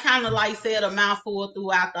I kind of like said a mouthful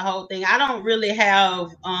throughout the whole thing. I don't really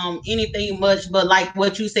have anything much, but like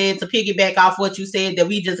what you said, to piggyback off what you said, that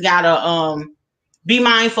we just gotta be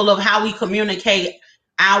mindful of how we communicate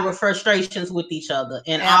our frustrations with each other,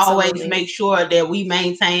 and always make sure that we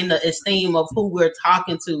maintain the esteem of who we're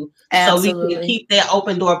talking to. So we can keep that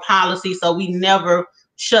open door policy, so we never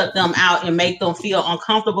shut them out and make them feel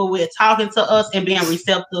uncomfortable with talking to us and being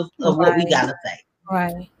receptive of what we gotta say.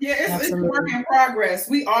 Right. Yeah, it's a work in progress.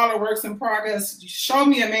 We all are works in progress. Show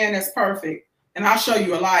me a man that's perfect, and I'll show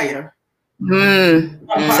you a liar. Say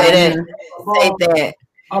that.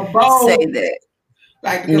 A bold. Say that.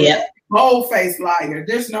 Like a bold-faced liar.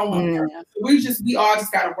 There's no one perfect. We all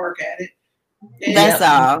just gotta work at it. And that's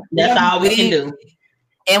all. That's all we can do.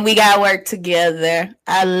 And we gotta work together.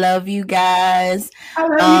 I love you guys. I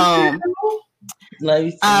love you too.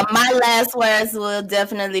 My last words will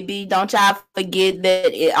definitely be, don't y'all forget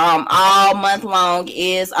that all month long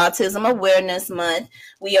is Autism Awareness Month.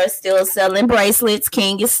 We are still selling bracelets.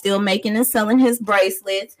 King is still making and selling his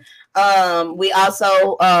bracelets. We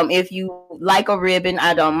also, if you like a ribbon,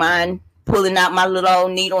 I don't mind pulling out my little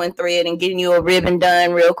old needle and thread and getting you a ribbon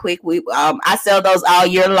done real quick. I sell those all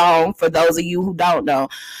year long for those of you who don't know.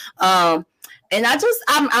 And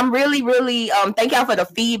I'm really, really, thank y'all for the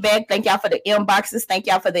feedback. Thank y'all for the inboxes. Thank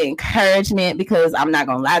y'all for the encouragement, because I'm not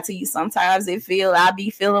going to lie to you. Sometimes I be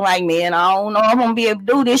feeling like, man, I don't know if I'm going to be able to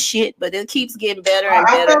do this shit, but it keeps getting better and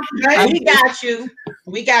better. We got you.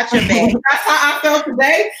 We got your back. That's how I felt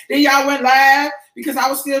today. Then y'all went live because I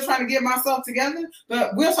was still trying to get myself together.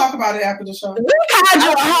 But we'll talk about it after the show. We had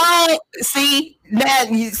you a whole see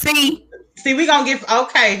that you see. See, we gonna get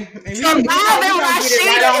okay. Surviving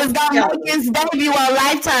RaShida is gonna make his debut on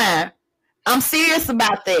Lifetime. I'm serious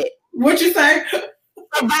about that. What you say?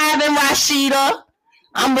 Surviving RaShida.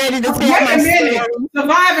 I'm ready to tell my story.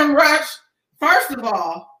 Surviving Rush. First of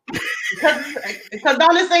all, because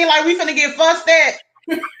don't it seem like we finna get fussed at?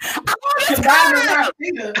 Surviving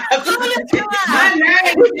RaShida. My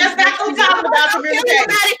name. We just got to talk about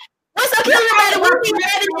communication. What's up, everybody? We be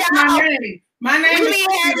ready, y'all. My name is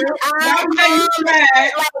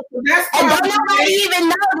and don't nobody even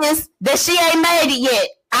notice that she ain't made it yet.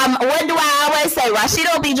 What do I always say?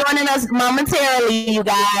 RaShida will be joining us momentarily, you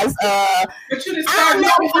guys. But you just I don't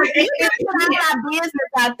know. You just put all my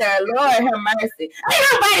business out there. Lord have mercy. Ain't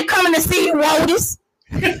nobody coming to see you, Wotis.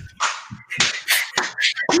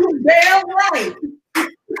 You damn right.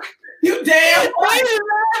 You damn right. We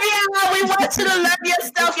love y'all. We want you to love your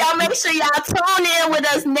stuff. Y'all make sure y'all tune in with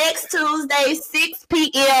us next Tuesday, 6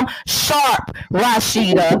 p.m. sharp,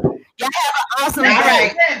 RaShida. Y'all have an awesome day.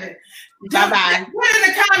 Right. Bye-bye. Put in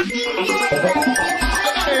the comments.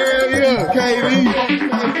 Hell yeah, KD.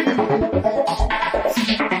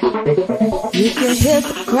 You can hear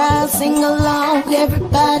the crowd sing along.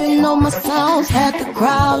 Everybody know my songs. Had the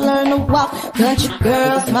crowd learn to walk. Country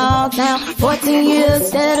girl, small town. 14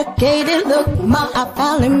 years dedicated. Look, ma, I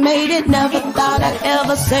finally made it. Never thought I'd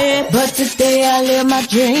ever say it, but today I live my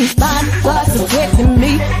dreams. Bodyguards protecting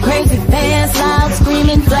me. Crazy fans, loud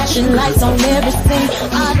screaming, flashing lights on every scene.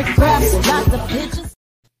 Autographs, lots of pictures.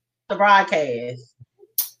 The broadcast.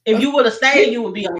 If you would have stayed, you would be on.